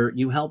leader,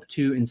 you help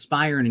to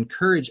inspire and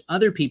encourage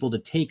other people to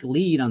take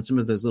lead on some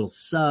of those little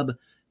sub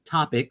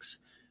topics.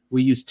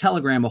 We use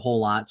Telegram a whole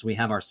lot. So we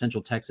have our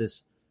Central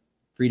Texas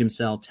Freedom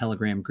Cell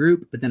Telegram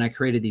group. But then I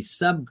created these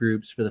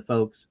subgroups for the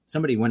folks.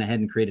 Somebody went ahead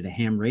and created a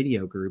ham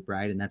radio group,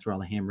 right? And that's where all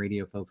the ham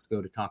radio folks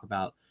go to talk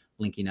about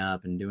linking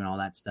up and doing all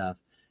that stuff.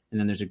 And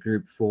then there's a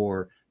group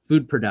for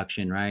food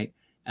production, right?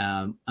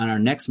 On our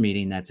next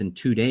meeting, that's in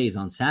 2 days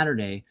on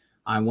Saturday,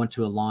 I want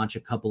to launch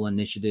a couple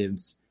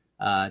initiatives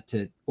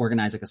to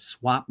organize like a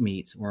swap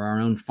meet or our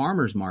own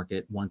farmers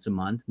market once a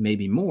month,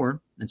 maybe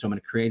more. And so I'm going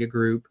to create a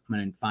group. I'm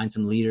going to find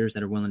some leaders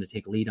that are willing to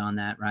take lead on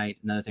that, right?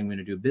 Another thing, we're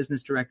going to do a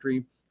business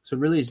directory. So it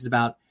really is just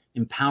about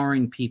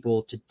empowering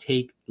people to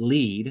take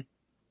lead,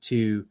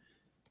 to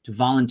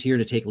volunteer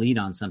to take lead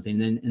on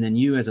something. And then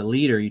you as a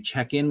leader, you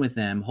check in with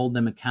them, hold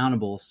them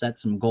accountable, set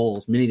some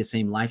goals, many of the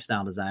same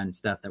lifestyle design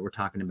stuff that we're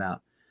talking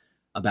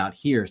about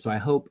here. So I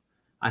hope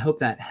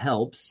that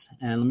helps.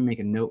 And let me make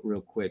a note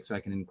real quick so I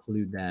can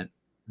include that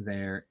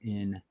there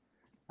in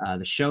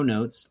the show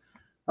notes.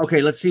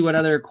 Okay, let's see what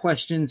other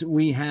questions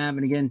we have.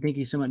 And again, thank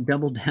you so much.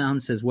 Double Down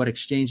says, what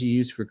exchange do you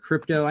use for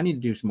crypto? I need to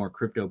do some more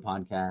crypto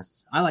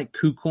podcasts. I like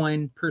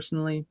KuCoin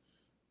personally.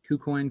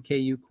 KuCoin,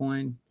 KU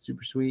coin,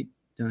 super sweet.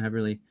 Don't have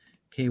really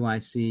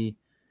KYC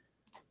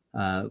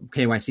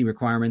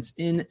requirements.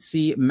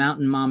 NC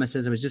Mountain Mama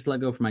says, I was just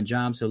let go from my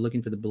job, so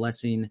looking for the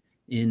blessing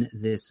in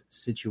this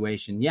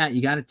situation. Yeah,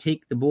 you got to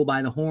take the bull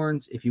by the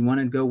horns. If you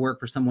want to go work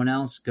for someone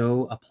else,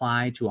 go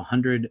apply to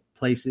 100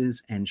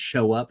 places and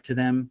show up to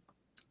them.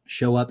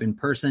 Show up in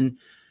person.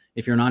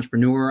 If you're an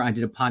entrepreneur, I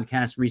did a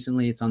podcast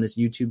recently. It's on this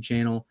YouTube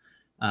channel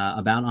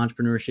about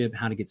entrepreneurship,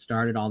 how to get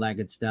started, all that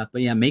good stuff.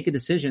 But yeah, make a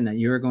decision that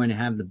you're going to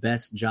have the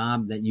best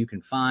job that you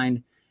can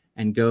find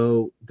and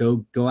go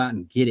out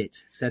and get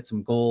it. Set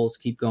some goals,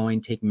 keep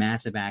going, take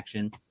massive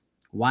action.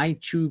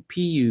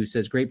 Y2PU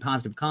says, great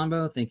positive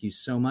combo. Thank you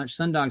so much.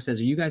 Sundog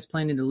says, are you guys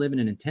planning to live in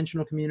an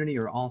intentional community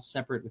or all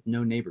separate with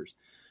no neighbors?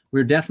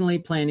 We're definitely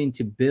planning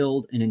to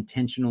build an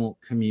intentional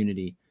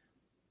community,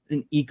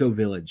 an eco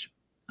village.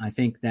 I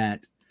think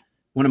that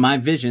one of my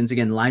visions,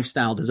 again,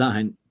 lifestyle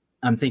design,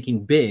 I'm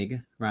thinking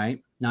big,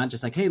 right? Not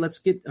just like, hey, let's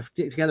get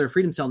together a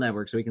Freedom Cell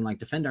network so we can like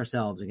defend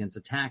ourselves against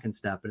attack and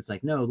stuff. But it's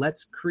like, no,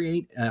 let's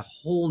create a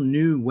whole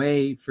new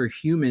way for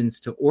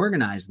humans to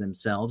organize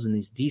themselves in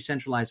these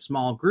decentralized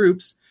small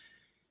groups.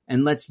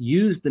 And let's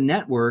use the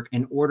network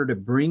in order to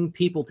bring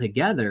people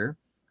together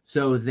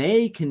so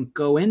they can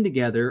go in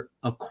together,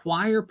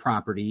 acquire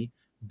property,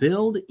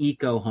 build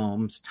eco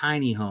homes,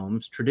 tiny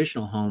homes,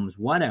 traditional homes,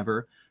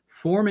 whatever,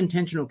 form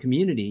intentional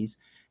communities.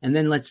 And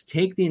then let's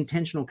take the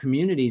intentional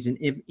communities in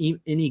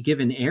any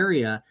given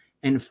area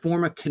and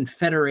form a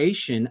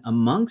confederation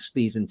amongst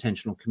these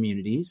intentional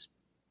communities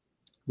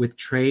with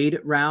trade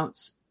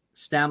routes,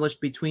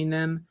 established between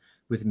them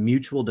with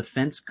mutual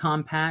defense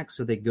compacts,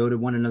 so they go to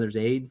one another's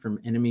aid from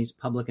enemies,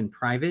 public and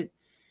private.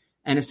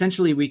 And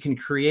essentially, we can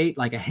create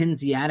like a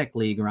Hanseatic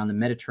League around the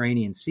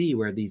Mediterranean Sea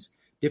where these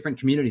different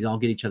communities all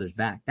get each other's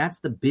back. That's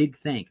the big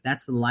thing.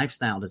 That's the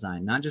lifestyle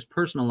design, not just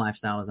personal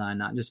lifestyle design,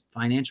 not just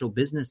financial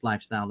business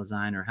lifestyle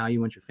design or how you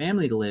want your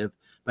family to live,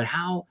 but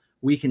how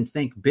we can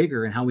think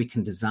bigger and how we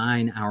can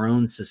design our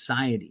own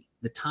society.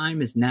 The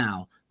time is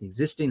now. The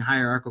existing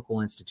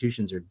hierarchical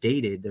institutions are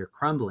dated. They're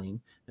crumbling.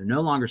 They're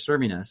no longer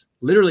serving us.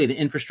 Literally, the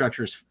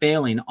infrastructure is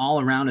failing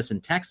all around us in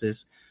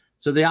Texas.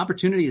 So the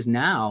opportunity is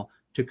now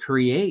to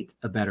create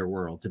a better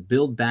world, to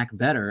build back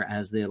better,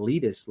 as the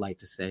elitists like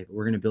to say. But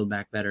we're going to build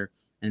back better.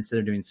 And instead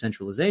of doing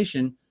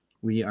centralization,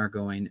 we are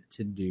going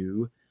to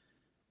do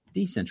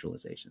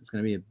decentralization. It's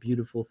going to be a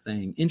beautiful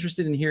thing.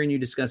 Interested in hearing you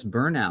discuss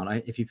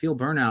burnout. If you feel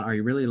burnout, are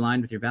you really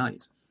aligned with your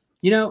values?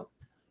 You know,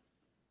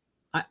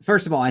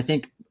 first of all, I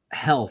think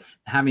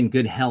having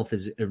good health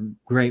is a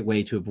great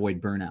way to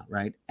avoid burnout,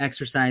 right?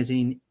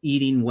 Exercising,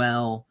 eating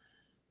well,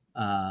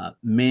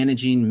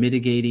 managing,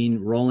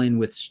 mitigating, rolling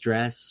with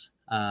stress.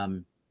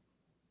 I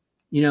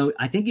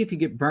think you could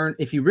get burned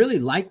if you really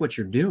like what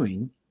you're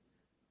doing.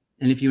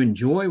 And if you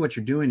enjoy what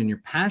you're doing and you're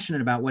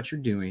passionate about what you're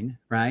doing,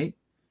 right,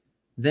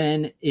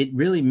 then it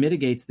really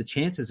mitigates the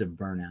chances of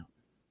burnout.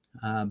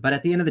 But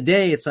at the end of the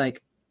day, it's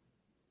like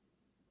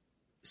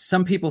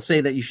some people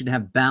say that you should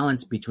have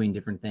balance between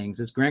different things.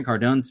 This Grant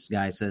Cardone's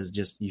guy says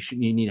just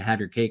you need to have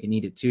your cake and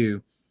eat it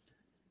too.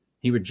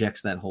 He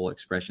rejects that whole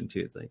expression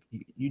too. It's like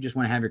you just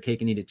want to have your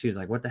cake and eat it too. It's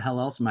like, what the hell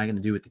else am I going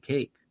to do with the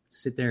cake?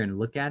 Sit there and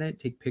look at it,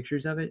 take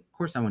pictures of it? Of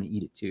course I want to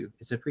eat it too.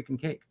 It's a freaking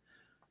cake.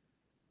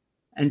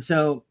 And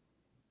so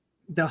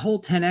the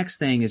whole 10X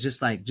thing is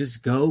just like,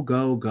 just go,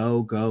 go,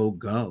 go, go,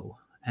 go.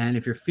 And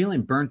if you're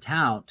feeling burnt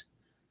out,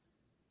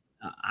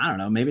 I don't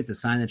know, maybe it's a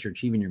sign that you're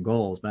achieving your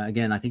goals. But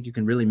again, I think you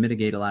can really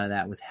mitigate a lot of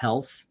that with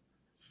health,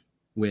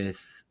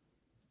 with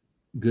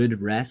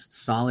good rest,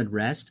 solid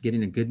rest,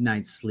 getting a good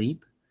night's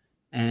sleep,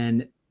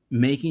 and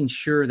making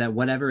sure that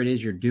whatever it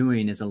is you're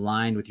doing is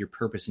aligned with your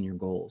purpose and your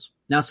goals.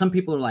 Now, some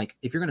people are like,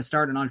 if you're going to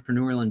start an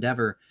entrepreneurial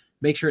endeavor,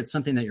 make sure it's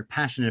something that you're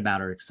passionate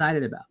about or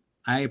excited about.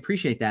 I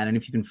appreciate that. And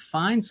if you can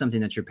find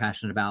something that you're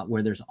passionate about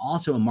where there's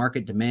also a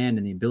market demand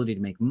and the ability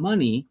to make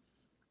money,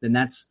 then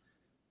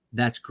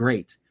that's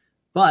great.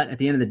 But at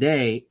the end of the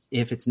day,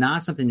 if it's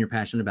not something you're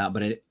passionate about,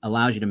 but it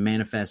allows you to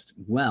manifest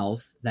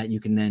wealth that you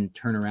can then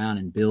turn around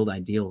and build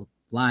ideal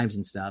lives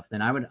and stuff,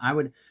 then I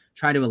would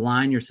try to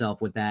align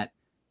yourself with that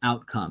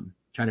outcome.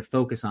 Try to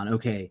focus on,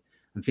 okay,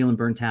 I'm feeling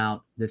burnt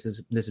out. This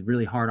is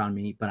really hard on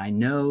me, but I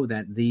know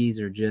that these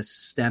are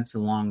just steps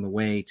along the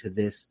way to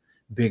this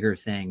bigger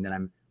thing that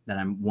I'm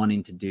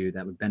wanting to do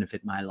that would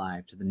benefit my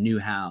life, to the new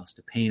house,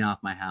 to paying off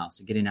my house,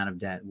 to getting out of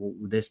debt,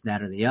 this,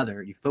 that, or the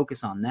other. You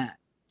focus on that,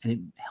 and it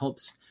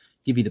helps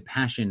give you the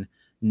passion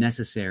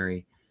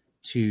necessary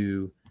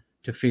to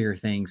figure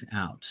things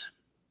out.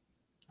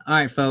 All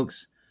right,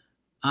 folks,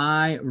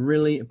 I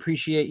really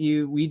appreciate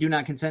you. We Do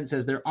Not Consent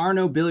says there are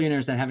no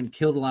billionaires that haven't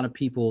killed a lot of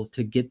people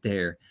to get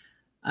there.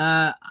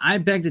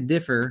 I beg to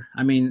differ.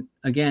 I mean,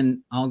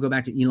 again, I'll go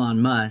back to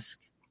Elon Musk.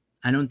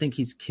 I don't think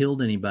he's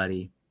killed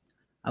anybody.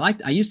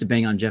 I used to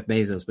bang on Jeff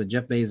Bezos, but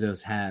Jeff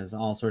Bezos has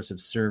all sorts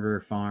of server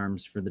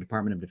farms for the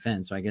Department of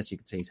Defense. So I guess you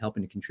could say he's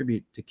helping to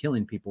contribute to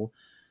killing people.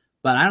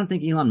 But I don't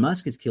think Elon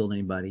Musk has killed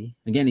anybody.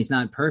 Again, he's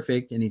not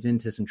perfect, and he's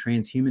into some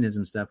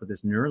transhumanism stuff with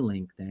this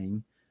Neuralink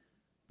thing.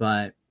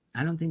 But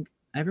I don't think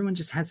everyone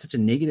just has such a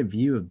negative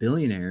view of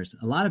billionaires.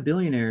 A lot of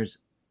billionaires,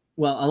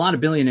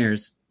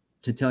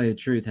 to tell you the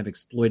truth, have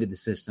exploited the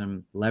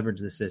system, leveraged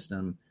the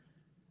system,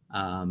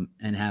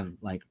 and have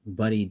like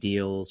buddy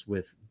deals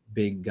with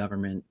big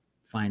government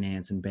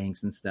finance and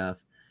banks and stuff.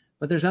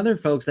 But there's other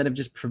folks that have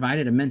just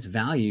provided immense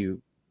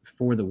value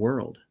for the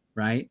world,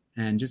 right?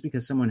 And just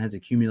because someone has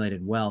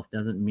accumulated wealth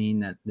doesn't mean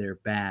that they're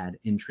bad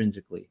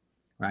intrinsically,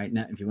 right?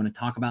 Now, if you want to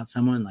talk about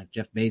someone like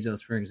Jeff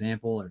Bezos, for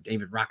example, or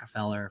David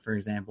Rockefeller, for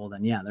example,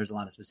 then yeah, there's a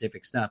lot of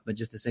specific stuff. But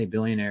just to say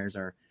billionaires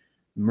are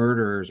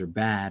murderers or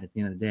bad at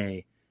the end of the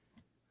day,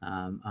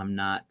 I'm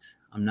not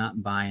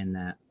buying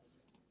that.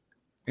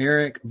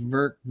 Eric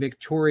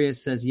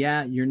Victorious says,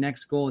 yeah, your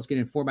next goal is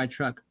getting a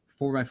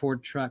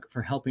 4x4 truck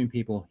for helping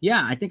people.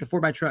 Yeah, I think a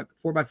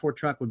 4x4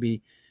 truck would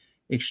be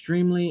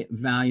extremely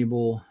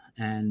valuable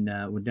and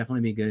would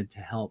definitely be good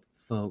to help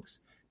folks.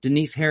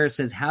 Denise Harris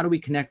says, how do we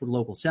connect with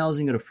local cells?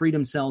 You can go to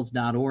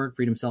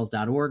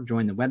freedomcells.org,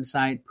 join the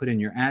website, put in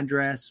your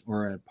address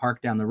or a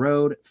park down the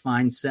road,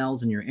 find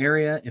cells in your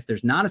area. If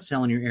there's not a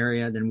cell in your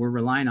area, then we're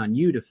relying on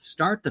you to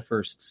start the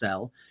first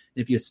cell.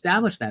 And if you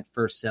establish that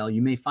first cell,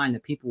 you may find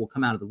that people will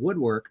come out of the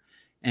woodwork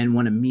and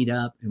want to meet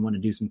up and want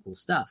to do some cool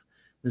stuff.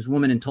 There's a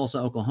woman in Tulsa,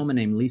 Oklahoma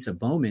named Lisa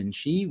Bowman.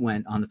 She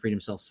went on the Freedom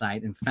Cell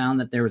site and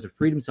found that there was a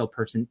Freedom Cell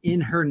person in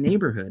her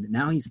neighborhood.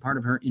 Now he's part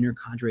of her inner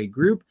cadre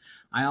group.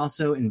 I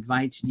also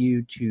invite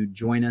you to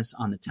join us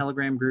on the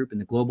Telegram group, in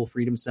the Global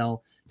Freedom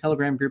Cell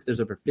Telegram group.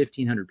 There's over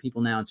 1,500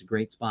 people now. It's a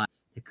great spot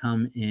to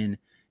come in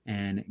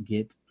and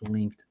get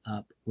linked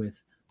up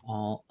with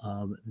all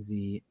of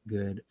the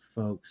good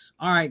folks.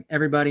 All right,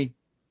 everybody.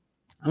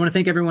 I want to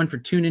thank everyone for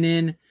tuning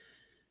in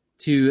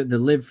to the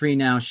Live Free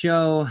Now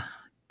show,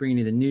 bringing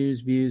you the news,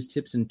 views,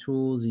 tips, and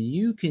tools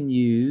you can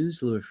use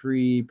to live a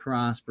free,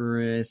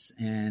 prosperous,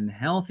 and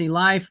healthy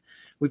life.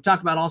 We've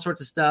talked about all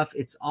sorts of stuff.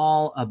 It's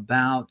all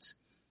about,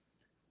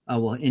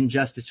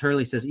 Injustice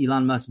Hurley says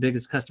Elon Musk's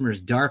biggest customer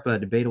is DARPA.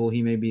 Debatable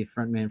he may be a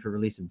front man for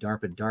release of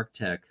DARPA dark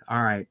tech.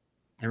 All right.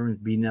 Everyone's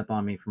beating up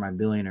on me for my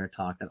billionaire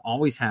talk. That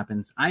always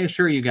happens. I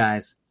assure you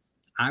guys,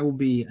 I will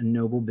be a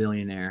noble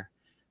billionaire.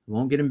 I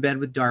won't get in bed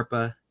with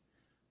DARPA.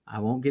 I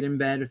won't get in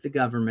bed with the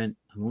government.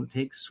 I won't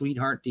take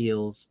sweetheart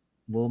deals.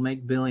 We'll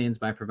make billions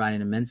by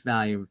providing immense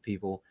value to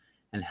people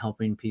and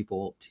helping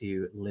people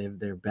to live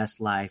their best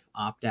life,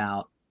 opt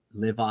out,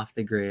 live off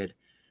the grid,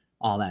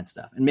 all that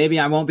stuff. And maybe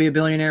I won't be a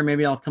billionaire.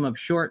 Maybe I'll come up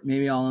short.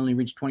 Maybe I'll only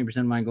reach 20%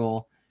 of my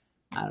goal.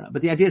 I don't know.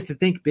 But the idea is to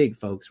think big,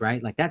 folks,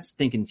 right? Like that's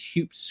thinking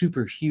huge,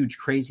 super huge,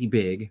 crazy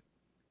big.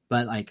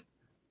 But like,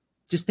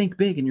 just think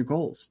big in your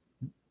goals.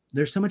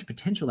 There's so much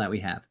potential that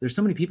we have. There's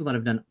so many people that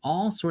have done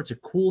all sorts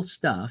of cool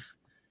stuff.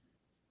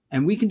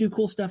 And we can do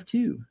cool stuff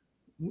too.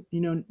 You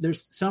know,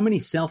 there's so many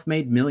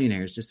self-made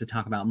millionaires, just to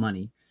talk about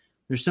money.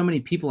 There's so many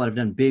people that have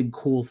done big,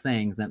 cool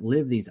things that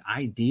live these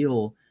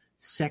ideal,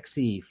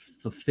 sexy,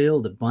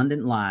 fulfilled,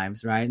 abundant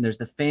lives, right? And there's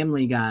the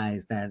family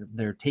guys that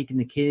they're taking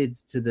the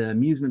kids to the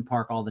amusement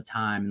park all the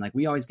time. And like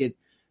we always get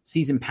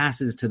season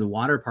passes to the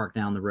water park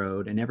down the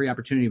road. And every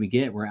opportunity we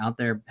get, we're out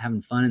there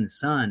having fun in the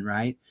sun,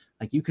 right?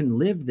 Like you can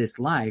live this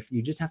life.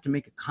 You just have to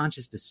make a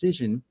conscious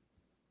decision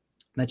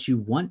that you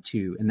want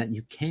to and that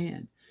you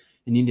can.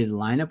 And you need to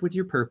line up with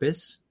your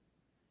purpose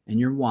and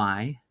your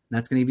why.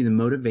 That's going to give you the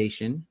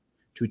motivation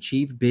to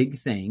achieve big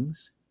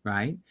things,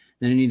 right?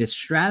 Then you need to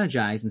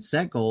strategize and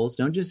set goals.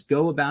 Don't just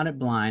go about it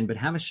blind, but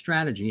have a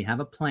strategy, have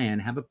a plan,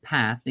 have a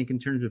path. Think in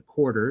terms of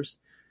quarters.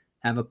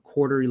 Have a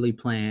quarterly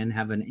plan,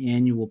 have an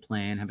annual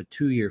plan, have a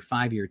 2-year,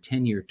 5-year,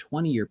 10-year,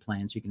 20-year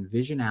plan so you can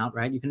vision out,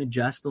 right? You can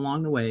adjust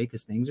along the way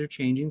because things are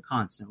changing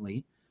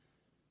constantly,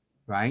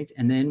 right?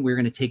 And then we're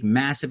going to take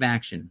massive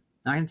action.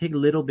 Not going to take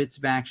little bits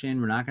of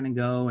action. We're not going to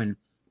go and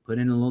put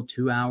in a little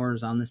 2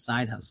 hours on the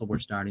side hustle we're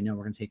starting. No,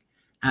 we're going to take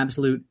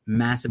absolute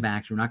massive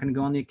action. We're not going to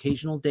go on the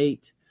occasional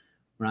date.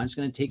 We're not just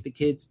going to take the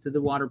kids to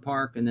the water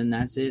park and then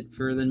that's it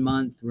for the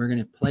month. We're going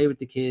to play with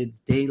the kids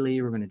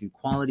daily. We're going to do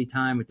quality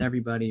time with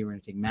everybody. We're going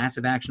to take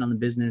massive action on the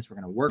business. We're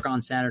going to work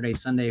on Saturday,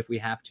 Sunday if we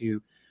have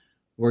to.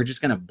 We're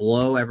just going to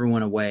blow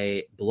everyone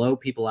away, blow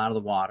people out of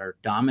the water,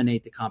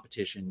 dominate the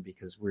competition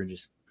because we're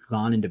just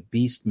gone into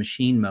beast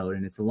machine mode,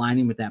 and it's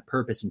aligning with that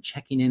purpose and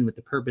checking in with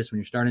the purpose when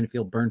you're starting to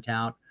feel burnt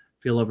out,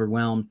 feel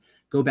overwhelmed.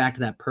 Go back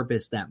to that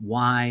purpose, that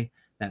why,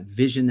 that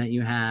vision that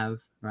you have,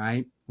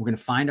 right? We're going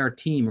to find our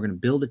team. We're going to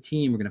build a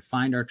team. We're going to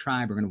find our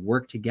tribe. We're going to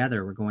work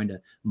together. We're going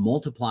to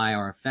multiply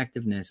our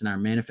effectiveness and our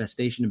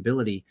manifestation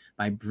ability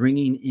by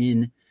bringing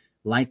in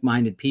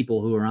like-minded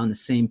people who are on the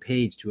same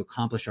page to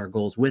accomplish our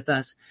goals with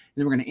us.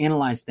 And then we're going to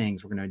analyze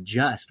things. We're going to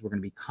adjust. We're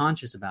going to be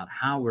conscious about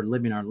how we're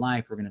living our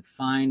life. We're going to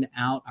find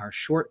out our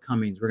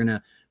shortcomings. We're going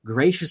to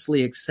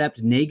graciously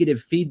accept negative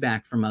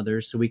feedback from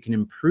others so we can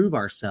improve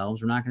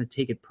ourselves. We're not going to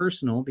take it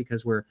personal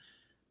because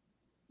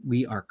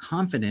we are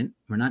confident.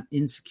 We're not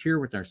insecure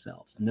with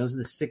ourselves. And those are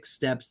the 6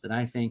 steps that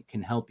I think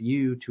can help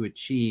you to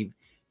achieve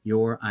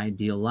your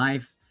ideal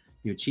life.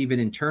 You achieve it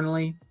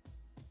internally.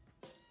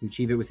 You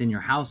achieve it within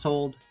your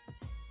household,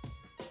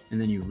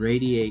 and then you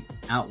radiate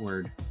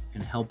outward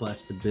and help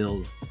us to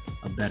build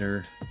a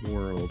better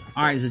world.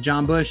 All right, this is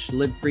John Bush,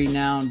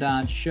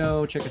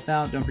 livefreenow.show. Check us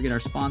out. Don't forget our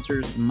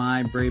sponsors,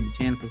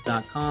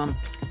 MyBraveBotanicals.com,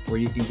 where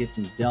you can get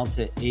some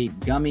Delta 8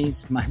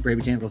 gummies,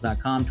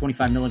 MyBraveBotanicals.com,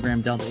 25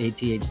 milligram Delta 8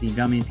 THC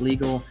gummies,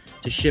 legal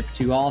to ship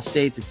to all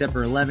states except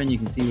for 11. You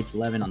can see which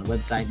 11 on the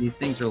website. These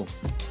things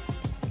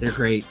they're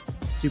great,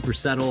 super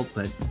subtle,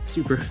 but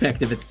super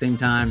effective at the same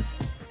time.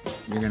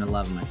 You're going to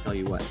love them, I tell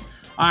you what.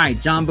 All right,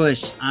 John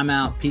Bush, I'm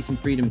out. Peace and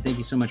freedom. Thank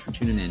you so much for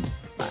tuning in.